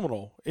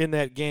phenomenal in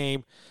that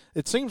game.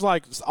 It seems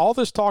like all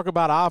this talk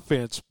about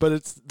offense, but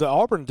it's the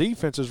Auburn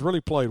defense has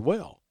really played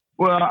well.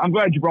 Well, I'm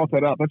glad you brought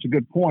that up. That's a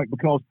good point,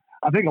 because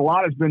I think a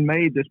lot has been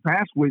made this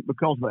past week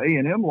because of the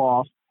A&M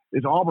loss.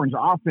 Is Auburn's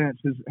offense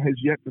has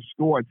yet to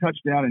score a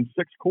touchdown in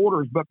 6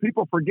 quarters, but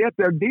people forget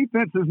their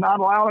defense has not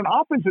allowed an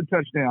offensive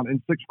touchdown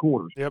in 6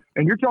 quarters. Yep.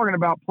 And you're talking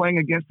about playing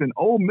against an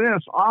Ole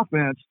Miss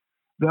offense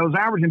that was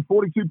averaging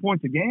 42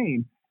 points a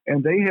game,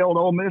 and they held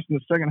Ole Miss in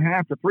the second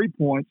half to 3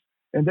 points,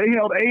 and they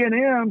held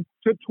A&M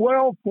to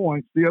 12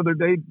 points the other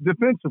day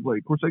defensively.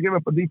 Of course, they gave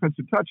up a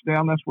defensive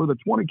touchdown. That's where the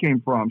 20 came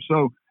from.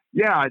 So,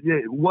 yeah,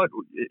 what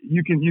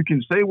you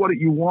can say what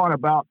you want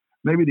about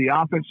maybe the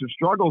offensive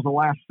struggles the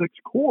last 6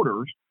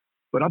 quarters.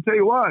 But I'll tell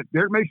you what,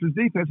 Derek Mason's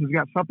defense has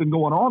got something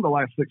going on the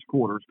last 6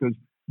 quarters, because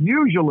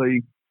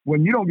usually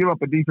when you don't give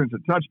up a defensive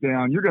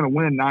touchdown, you're going to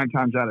win 9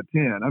 times out of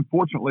 10.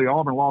 Unfortunately,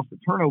 Auburn lost the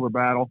turnover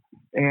battle,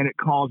 and it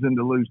caused them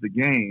to lose the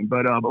game.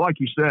 But like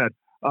you said,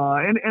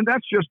 and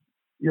that's just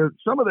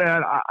some of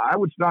that. I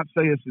would not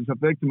say it's a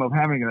victim of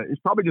it's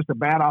probably just a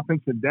bad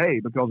offensive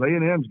day, because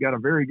A&M's got a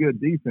very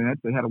good defense.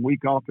 They had a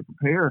week off to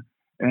prepare,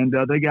 and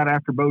they got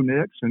after Bo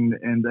Nix,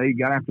 and they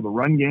got after the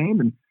run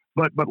game.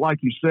 But like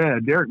you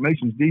said, Derek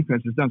Mason's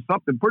defense has done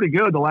something pretty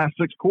good the last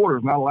 6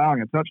 quarters, not allowing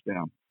a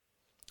touchdown.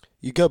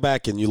 You go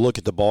back and you look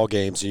at the ball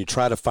games and you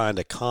try to find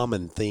a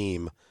common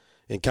theme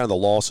in kind of the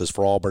losses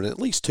for Auburn, at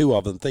least 2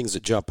 of them, things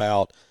that jump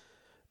out.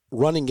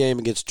 Running game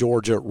against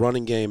Georgia,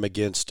 running game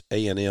against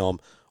A&M,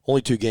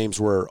 only 2 games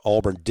where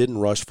Auburn didn't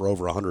rush for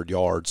over 100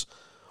 yards.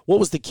 What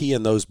was the key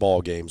in those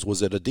ball games?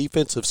 Was it a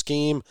defensive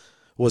scheme?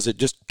 Was it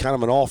just kind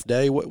of an off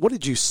day? What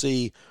did you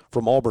see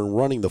from Auburn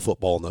running the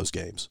football in those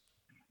games?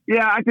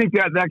 Yeah, I think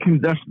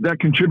that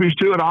contributes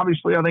to it.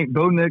 Obviously, I think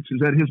Bo Nix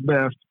is at his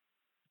best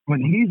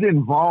when he's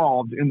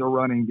involved in the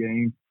running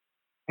game.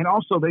 And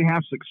also they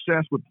have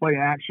success with play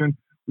action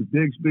with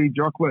Bigsby.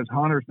 Jarquez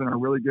Hunter's been a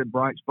really good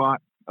bright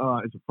spot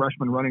as a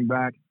freshman running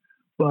back.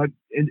 But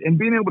in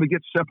being able to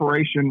get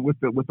separation with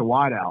the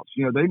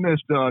wideouts, they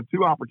missed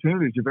 2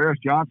 opportunities. Javaris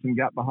Johnson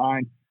got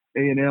behind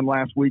A&M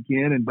last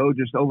weekend, and Bo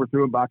just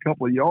overthrew him by a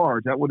couple of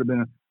yards. That would have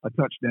been a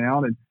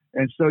touchdown.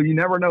 And so you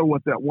never know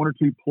what that 1 or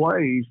 2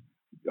 plays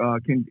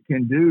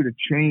can do to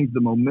change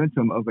the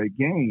momentum of a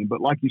game. But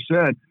like you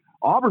said,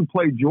 Auburn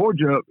played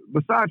Georgia,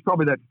 besides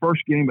probably that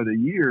first game of the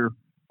year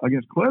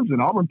against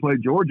Clemson, Auburn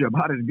played Georgia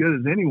about as good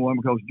as anyone,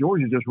 because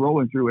Georgia's just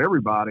rolling through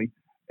everybody.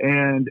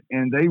 And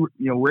they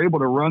were able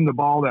to run the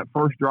ball that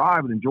first drive,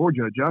 and then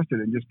Georgia adjusted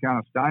and just kind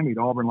of stymied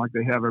Auburn like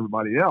they have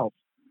everybody else.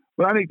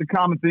 But I think the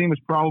common theme is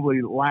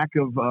probably lack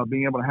of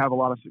being able to have a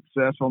lot of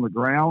success on the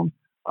ground.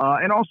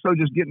 And also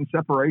just getting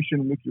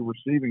separation with your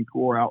receiving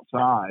core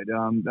outside.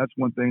 That's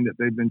one thing that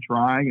they've been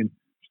trying and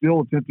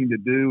still attempting to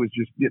do, is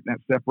just getting that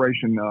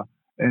separation.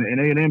 And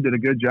A&M did a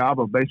good job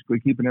of basically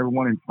keeping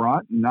everyone in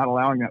front and not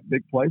allowing that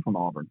big play from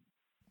Auburn.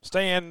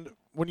 Stan,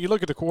 when you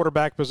look at the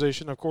quarterback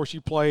position, of course,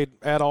 you played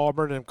at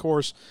Auburn and, of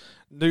course,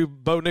 knew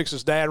Bo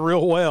Nix's dad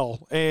real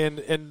well.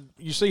 And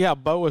you see how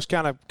Bo has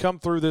kind of come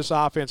through this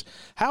offense.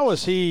 How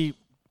is he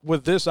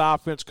with this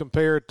offense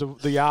compared to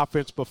the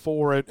offense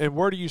before, and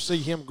where do you see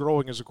him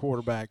growing as a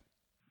quarterback?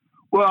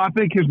 Well, I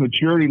think his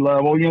maturity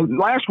level,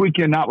 last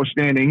weekend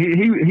notwithstanding,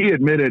 he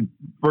admitted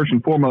first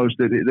and foremost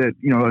that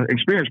an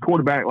experienced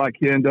quarterback like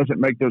him doesn't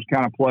make those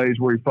kind of plays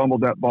where he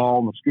fumbled that ball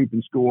and the scoop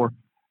and score.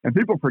 And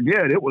people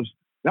forget that was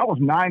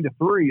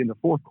 9-3 in the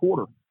fourth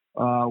quarter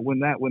when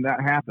that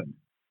happened.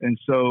 And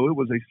so it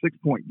was a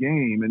 6-point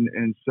game.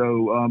 And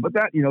so, but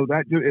that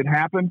it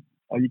happened.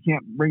 You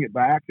can't bring it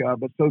back.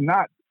 But so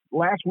not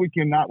last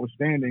weekend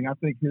notwithstanding, I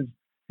think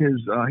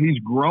he's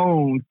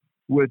grown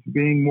with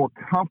being more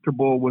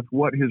comfortable with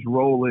what his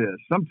role is.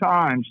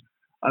 Sometimes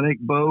I think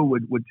Bo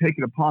would take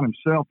it upon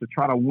himself to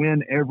try to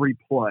win every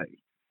play.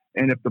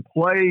 And if the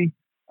play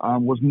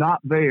was not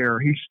there,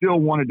 he still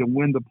wanted to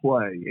win the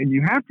play. And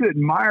you have to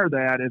admire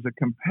that as a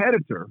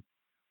competitor,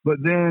 but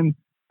then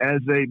as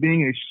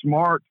being a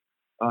smart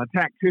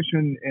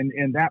tactician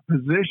in that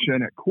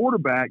position at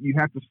quarterback, you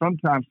have to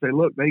sometimes say,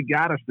 look, they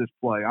got us this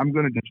play. I'm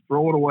going to just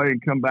throw it away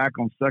and come back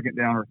on second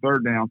down or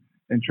third down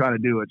and try to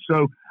do it.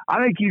 So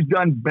I think he's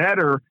done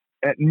better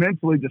at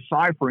mentally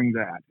deciphering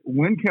that.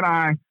 When can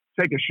I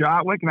take a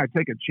shot? When can I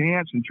take a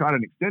chance and try to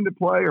extend a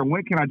play? Or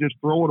when can I just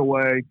throw it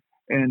away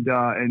and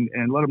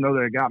let them know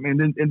that it got me?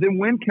 And then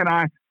when can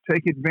I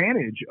take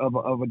advantage of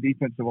a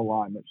defensive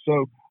alignment?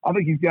 So I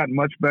think he's gotten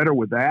much better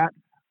with that.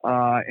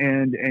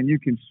 And you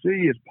can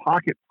see his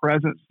pocket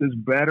presence is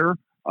better.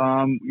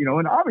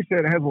 And obviously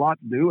it has a lot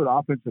to do with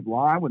offensive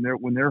line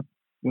when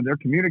they're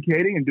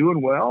communicating and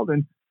doing well,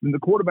 then the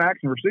quarterbacks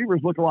and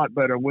receivers look a lot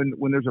better.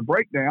 When there's a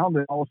breakdown,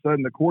 then all of a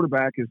sudden the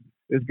quarterback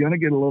is going to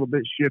get a little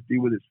bit shifty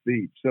with his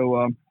feet.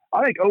 So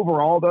I think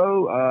overall,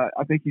 though,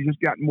 I think he's just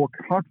gotten more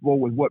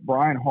comfortable with what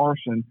Brian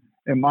Harsin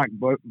and Mike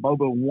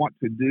Bobo want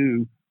to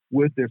do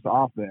with this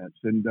offense.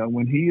 And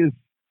when he is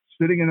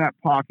sitting in that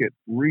pocket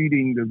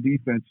reading the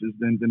defenses,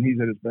 then he's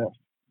at his best.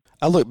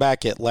 I look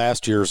back at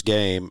last year's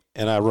game,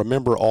 and I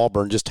remember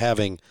Auburn just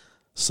having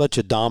such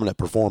a dominant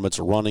performance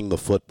running the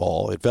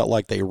football. It felt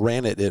like they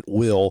ran it at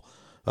will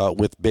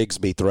with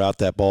Bigsby throughout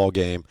that ball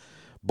game.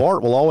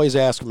 Bart will always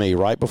ask me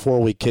right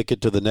before we kick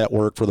it to the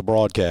network for the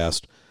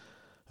broadcast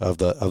of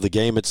the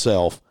game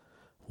itself,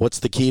 what's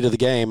the key to the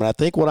game? And I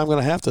think what I'm going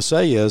to have to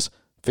say is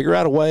figure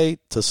out a way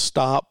to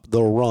stop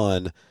the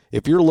run.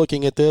 If you're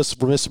looking at this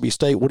for Mississippi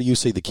State, what do you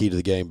see the key to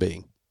the game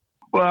being?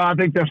 Well, I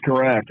think that's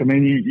correct. I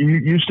mean,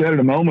 you said it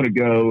a moment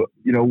ago,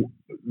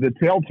 the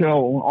telltale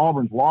on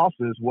Auburn's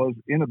losses was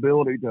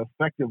inability to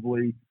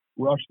effectively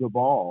rush the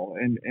ball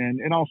and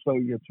also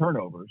your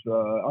turnovers.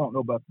 I don't know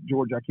about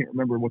Georgia. I can't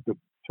remember what the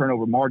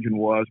turnover margin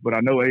was, but I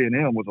know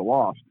A&M was a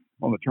loss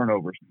on the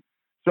turnovers.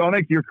 So I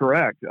think you're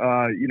correct.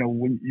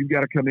 When you've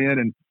got to come in,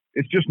 and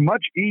it's just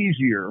much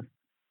easier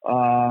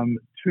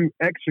to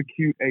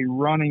execute a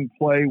running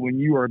play when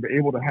you are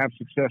able to have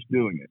success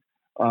doing it.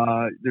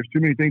 There's too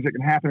many things that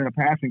can happen in a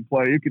passing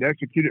play. You could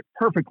execute it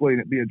perfectly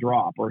and it'd be a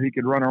drop, or he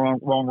could run a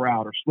wrong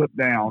route or slip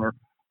down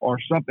or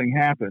something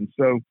happen.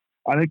 So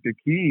I think the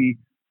key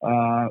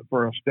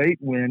for a state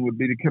win would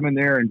be to come in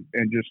there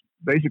and just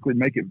basically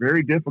make it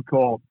very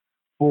difficult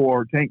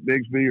for Tank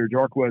Bigsby or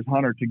Jarquez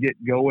Hunter to get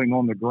going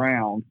on the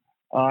ground.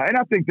 And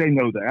I think they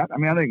know that. I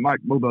mean, I think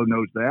Mike Bobo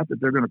knows that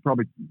they're going to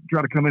probably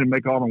try to come in and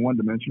make Auburn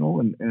one-dimensional,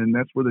 and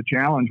that's where the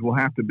challenge will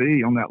have to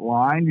be on that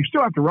line. You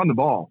still have to run the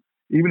ball.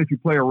 Even if you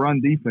play a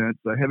run defense,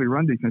 a heavy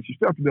run defense, you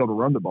still have to be able to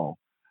run the ball.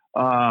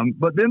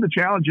 But then the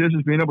challenge is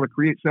being able to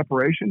create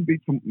separation,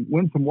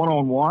 win some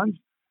one-on-ones,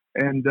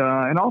 and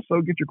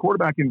also get your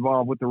quarterback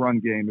involved with the run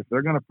game. If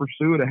they're going to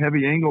pursue at a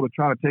heavy angle to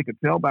try to take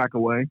a tailback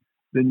away,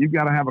 then you've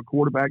got to have a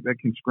quarterback that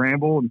can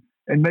scramble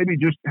and maybe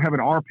just have an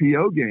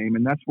RPO game,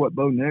 and that's what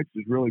Bo Nix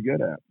is really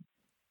good at.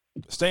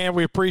 Stan,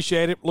 we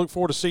appreciate it. Look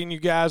forward to seeing you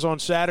guys on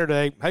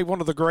Saturday. Hey,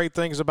 one of the great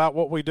things about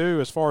what we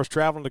do as far as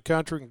traveling the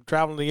country and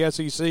traveling the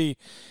SEC,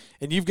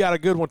 and you've got a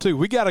good one too.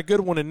 We got a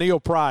good one in Neil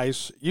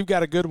Price. You've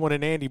got a good one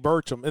in Andy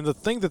Burcham. And the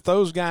thing that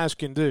those guys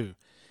can do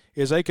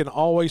is they can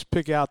always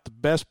pick out the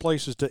best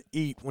places to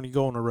eat when you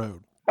go on the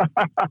road.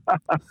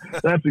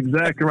 That's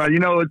exactly right.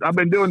 I've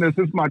been doing this.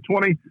 This is my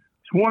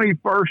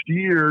 21st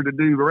year to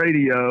do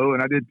radio,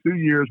 and I did 2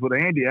 years with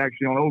Andy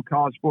actually on Old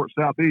College Sports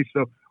Southeast.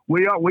 So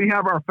we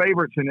have our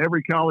favorites in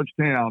every college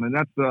town, and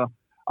that's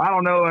I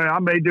don't know. I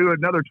may do it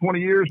another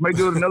 20 years, may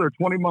do it another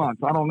 20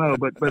 months. I don't know,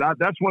 but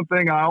that's one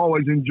thing I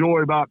always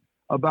enjoy about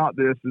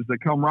this is the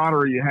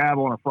camaraderie you have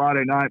on a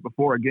Friday night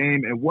before a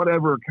game in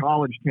whatever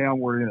college town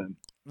we're in.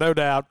 No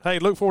doubt. Hey,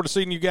 look forward to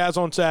seeing you guys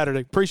on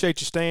Saturday.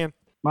 Appreciate you, Stan.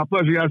 My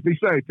pleasure, guys. Be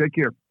safe. Take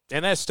care.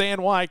 And that's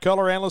Stan White,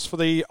 color analyst for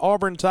the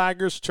Auburn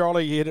Tigers.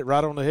 Charlie, you hit it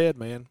right on the head,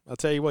 man. I'll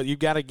tell you what, you've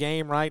got a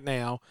game right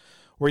now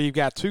where you've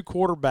got two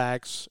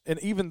quarterbacks, and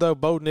even though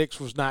Bo Nix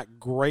was not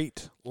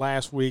great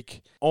last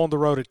week on the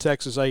road at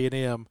Texas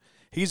A&M,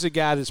 he's a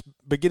guy that's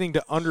beginning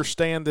to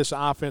understand this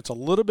offense a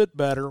little bit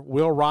better.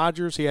 Will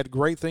Rogers, he had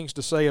great things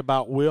to say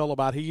about Will,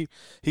 about his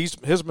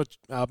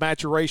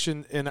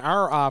maturation in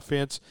our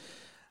offense.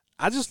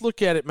 I just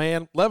look at it,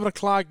 man, 11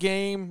 o'clock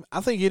game.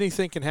 I think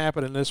anything can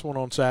happen in this one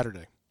on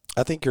Saturday.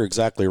 I think you're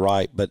exactly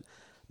right. But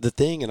the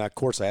thing, and of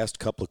course I asked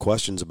a couple of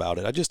questions about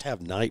it, I just have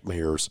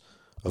nightmares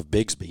of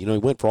Bigsby. You know, he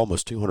went for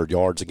almost 200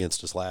 yards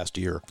against us last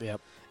year.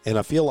 Yep. And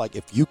I feel like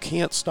if you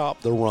can't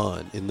stop the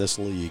run in this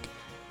league,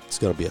 it's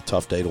going to be a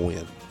tough day to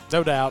win.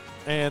 No doubt.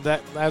 And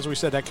that, as we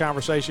said, that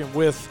conversation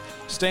with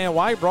Stan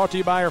White brought to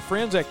you by our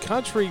friends at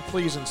Country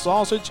Pleasing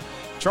Sausage.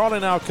 Charlie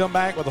and I will come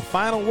back with a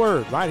final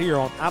word right here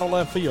on Out of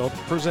Left Field,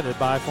 presented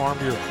by Farm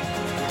Bureau.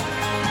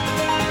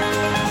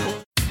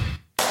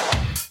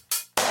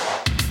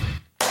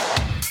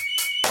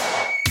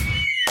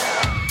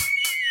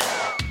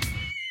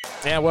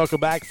 And welcome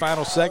back.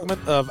 Final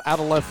segment of Out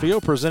of Left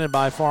Field presented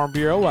by Farm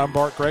Bureau. I'm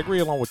Bart Gregory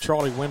along with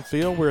Charlie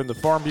Winfield. We're in the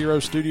Farm Bureau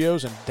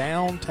studios in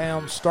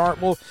downtown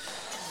Starkville.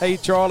 Hey,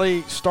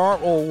 Charlie,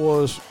 Starkville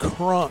was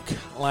crunk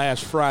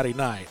last Friday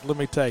night. Let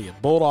me tell you,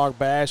 Bulldog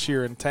Bash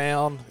here in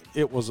town,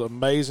 it was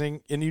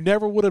amazing. And you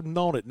never would have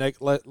known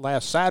it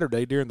last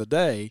Saturday during the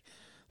day.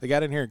 They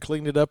got in here and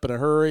cleaned it up in a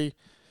hurry.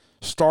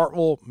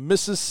 Starkville,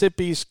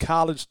 Mississippi's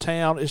college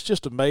town. It's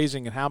just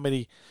amazing and how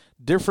many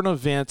different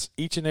events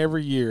each and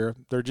every year.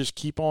 They're just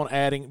keep on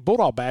adding.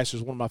 Bulldog Bash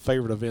is one of my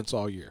favorite events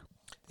all year.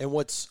 And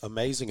what's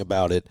amazing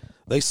about it,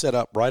 they set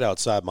up right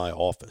outside my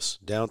office,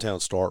 downtown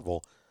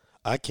Starkville.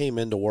 I came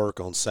into work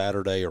on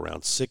Saturday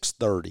around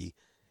 6:30,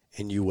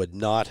 and you would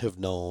not have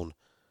known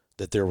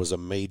that there was a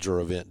major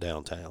event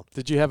downtown.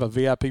 Did you have a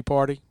VIP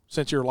party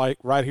since you're like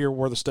right here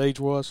where the stage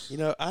was? You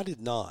know, I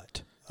did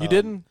not. You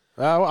didn't?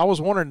 I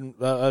was wondering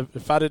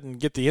if I didn't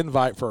get the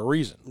invite for a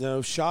reason.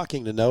 No,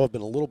 shocking to know. I've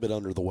been a little bit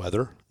under the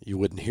weather. You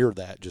wouldn't hear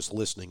that just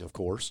listening, of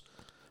course.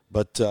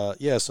 But,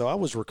 yeah, so I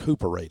was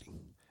recuperating.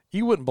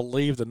 You wouldn't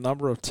believe the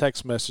number of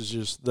text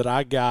messages that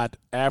I got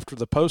after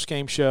the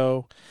postgame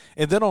show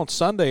and then on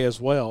Sunday as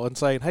well and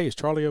saying, hey, is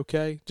Charlie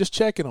okay? Just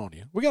checking on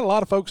you. We got a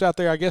lot of folks out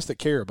there, I guess, that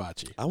care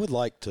about you. I would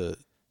like to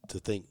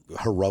think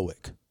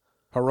heroic.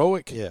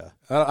 Heroic? Yeah.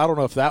 I don't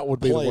know if that would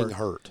be the word. Playing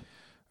hurt.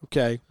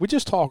 Okay, we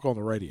just talk on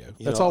the radio.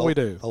 That's all we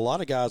do. A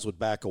lot of guys would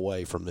back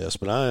away from this,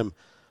 but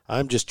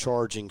I'm just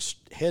charging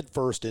head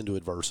first into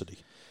adversity.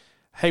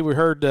 Hey, we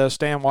heard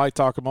Stan White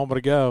talk a moment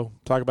ago,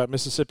 talk about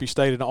Mississippi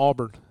State and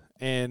Auburn,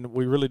 and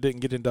we really didn't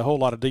get into a whole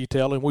lot of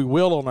detail, and we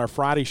will on our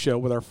Friday show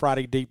with our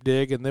Friday Deep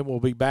Dig, and then we'll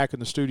be back in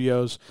the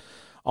studios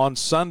on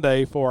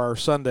Sunday for our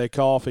Sunday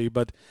coffee.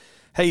 But,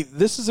 hey,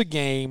 this is a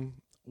game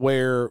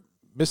where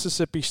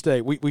Mississippi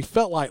State, we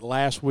felt like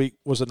last week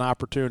was an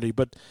opportunity,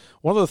 but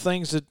one of the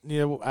things that, you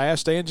know, I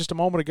asked Dan just a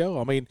moment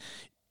ago, I mean,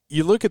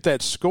 you look at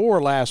that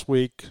score last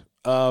week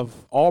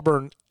of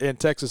Auburn and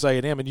Texas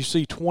A&M, and you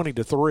see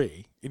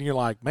 20-3, and you're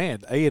like,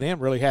 man, A&M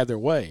really had their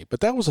way. But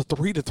that was a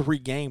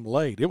 3-3 game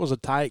late. It was a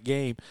tight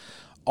game.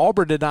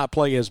 Auburn did not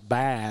play as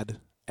bad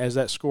as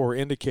that score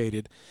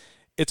indicated.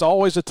 It's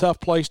always a tough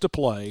place to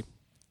play,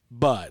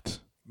 but,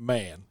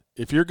 man,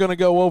 if you're going to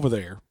go over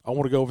there, I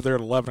want to go over there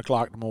at 11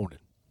 o'clock in the morning.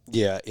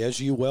 Yeah, as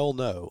you well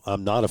know,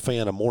 I'm not a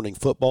fan of morning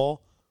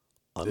football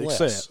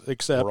unless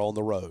except we're on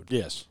the road.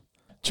 Yes.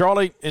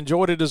 Charlie,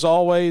 enjoyed it as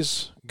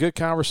always. Good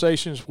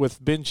conversations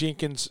with Ben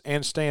Jenkins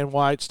and Stan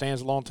White. Stan's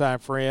a longtime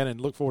friend,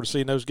 and look forward to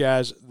seeing those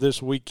guys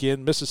this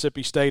weekend.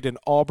 Mississippi State and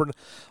Auburn,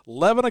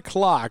 11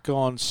 o'clock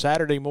on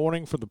Saturday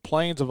morning for the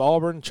Plains of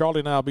Auburn.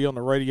 Charlie and I will be on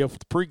the radio for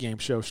the pregame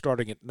show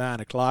starting at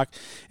 9 o'clock.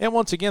 And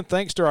once again,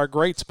 thanks to our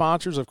great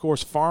sponsors, of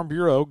course, Farm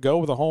Bureau. Go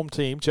with the home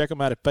team. Check them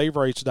out at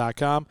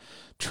favorites.com.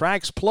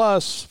 Trax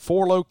Plus,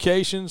 4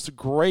 locations,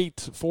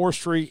 great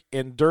forestry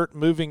and dirt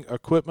moving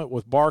equipment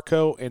with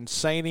Barco and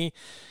Saney.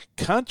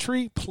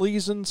 Country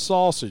Pleasing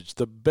Sausage,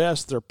 the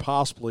best there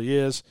possibly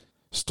is.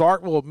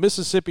 Starkville,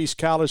 Mississippi's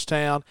college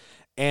town,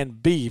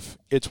 and beef.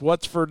 It's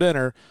what's for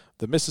dinner.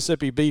 The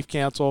Mississippi Beef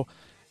Council,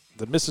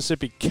 the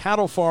Mississippi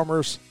Cattle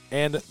Farmers,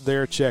 and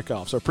their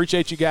checkoff. So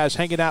appreciate you guys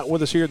hanging out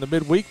with us here in the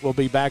midweek. We'll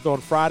be back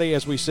on Friday,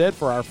 as we said,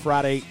 for our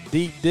Friday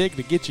Deep Dig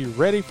to get you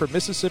ready for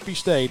Mississippi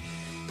State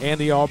and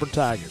the Auburn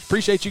Tigers.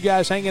 Appreciate you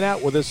guys hanging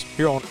out with us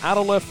here on Out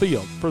of Left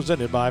Field,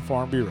 presented by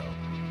Farm Bureau.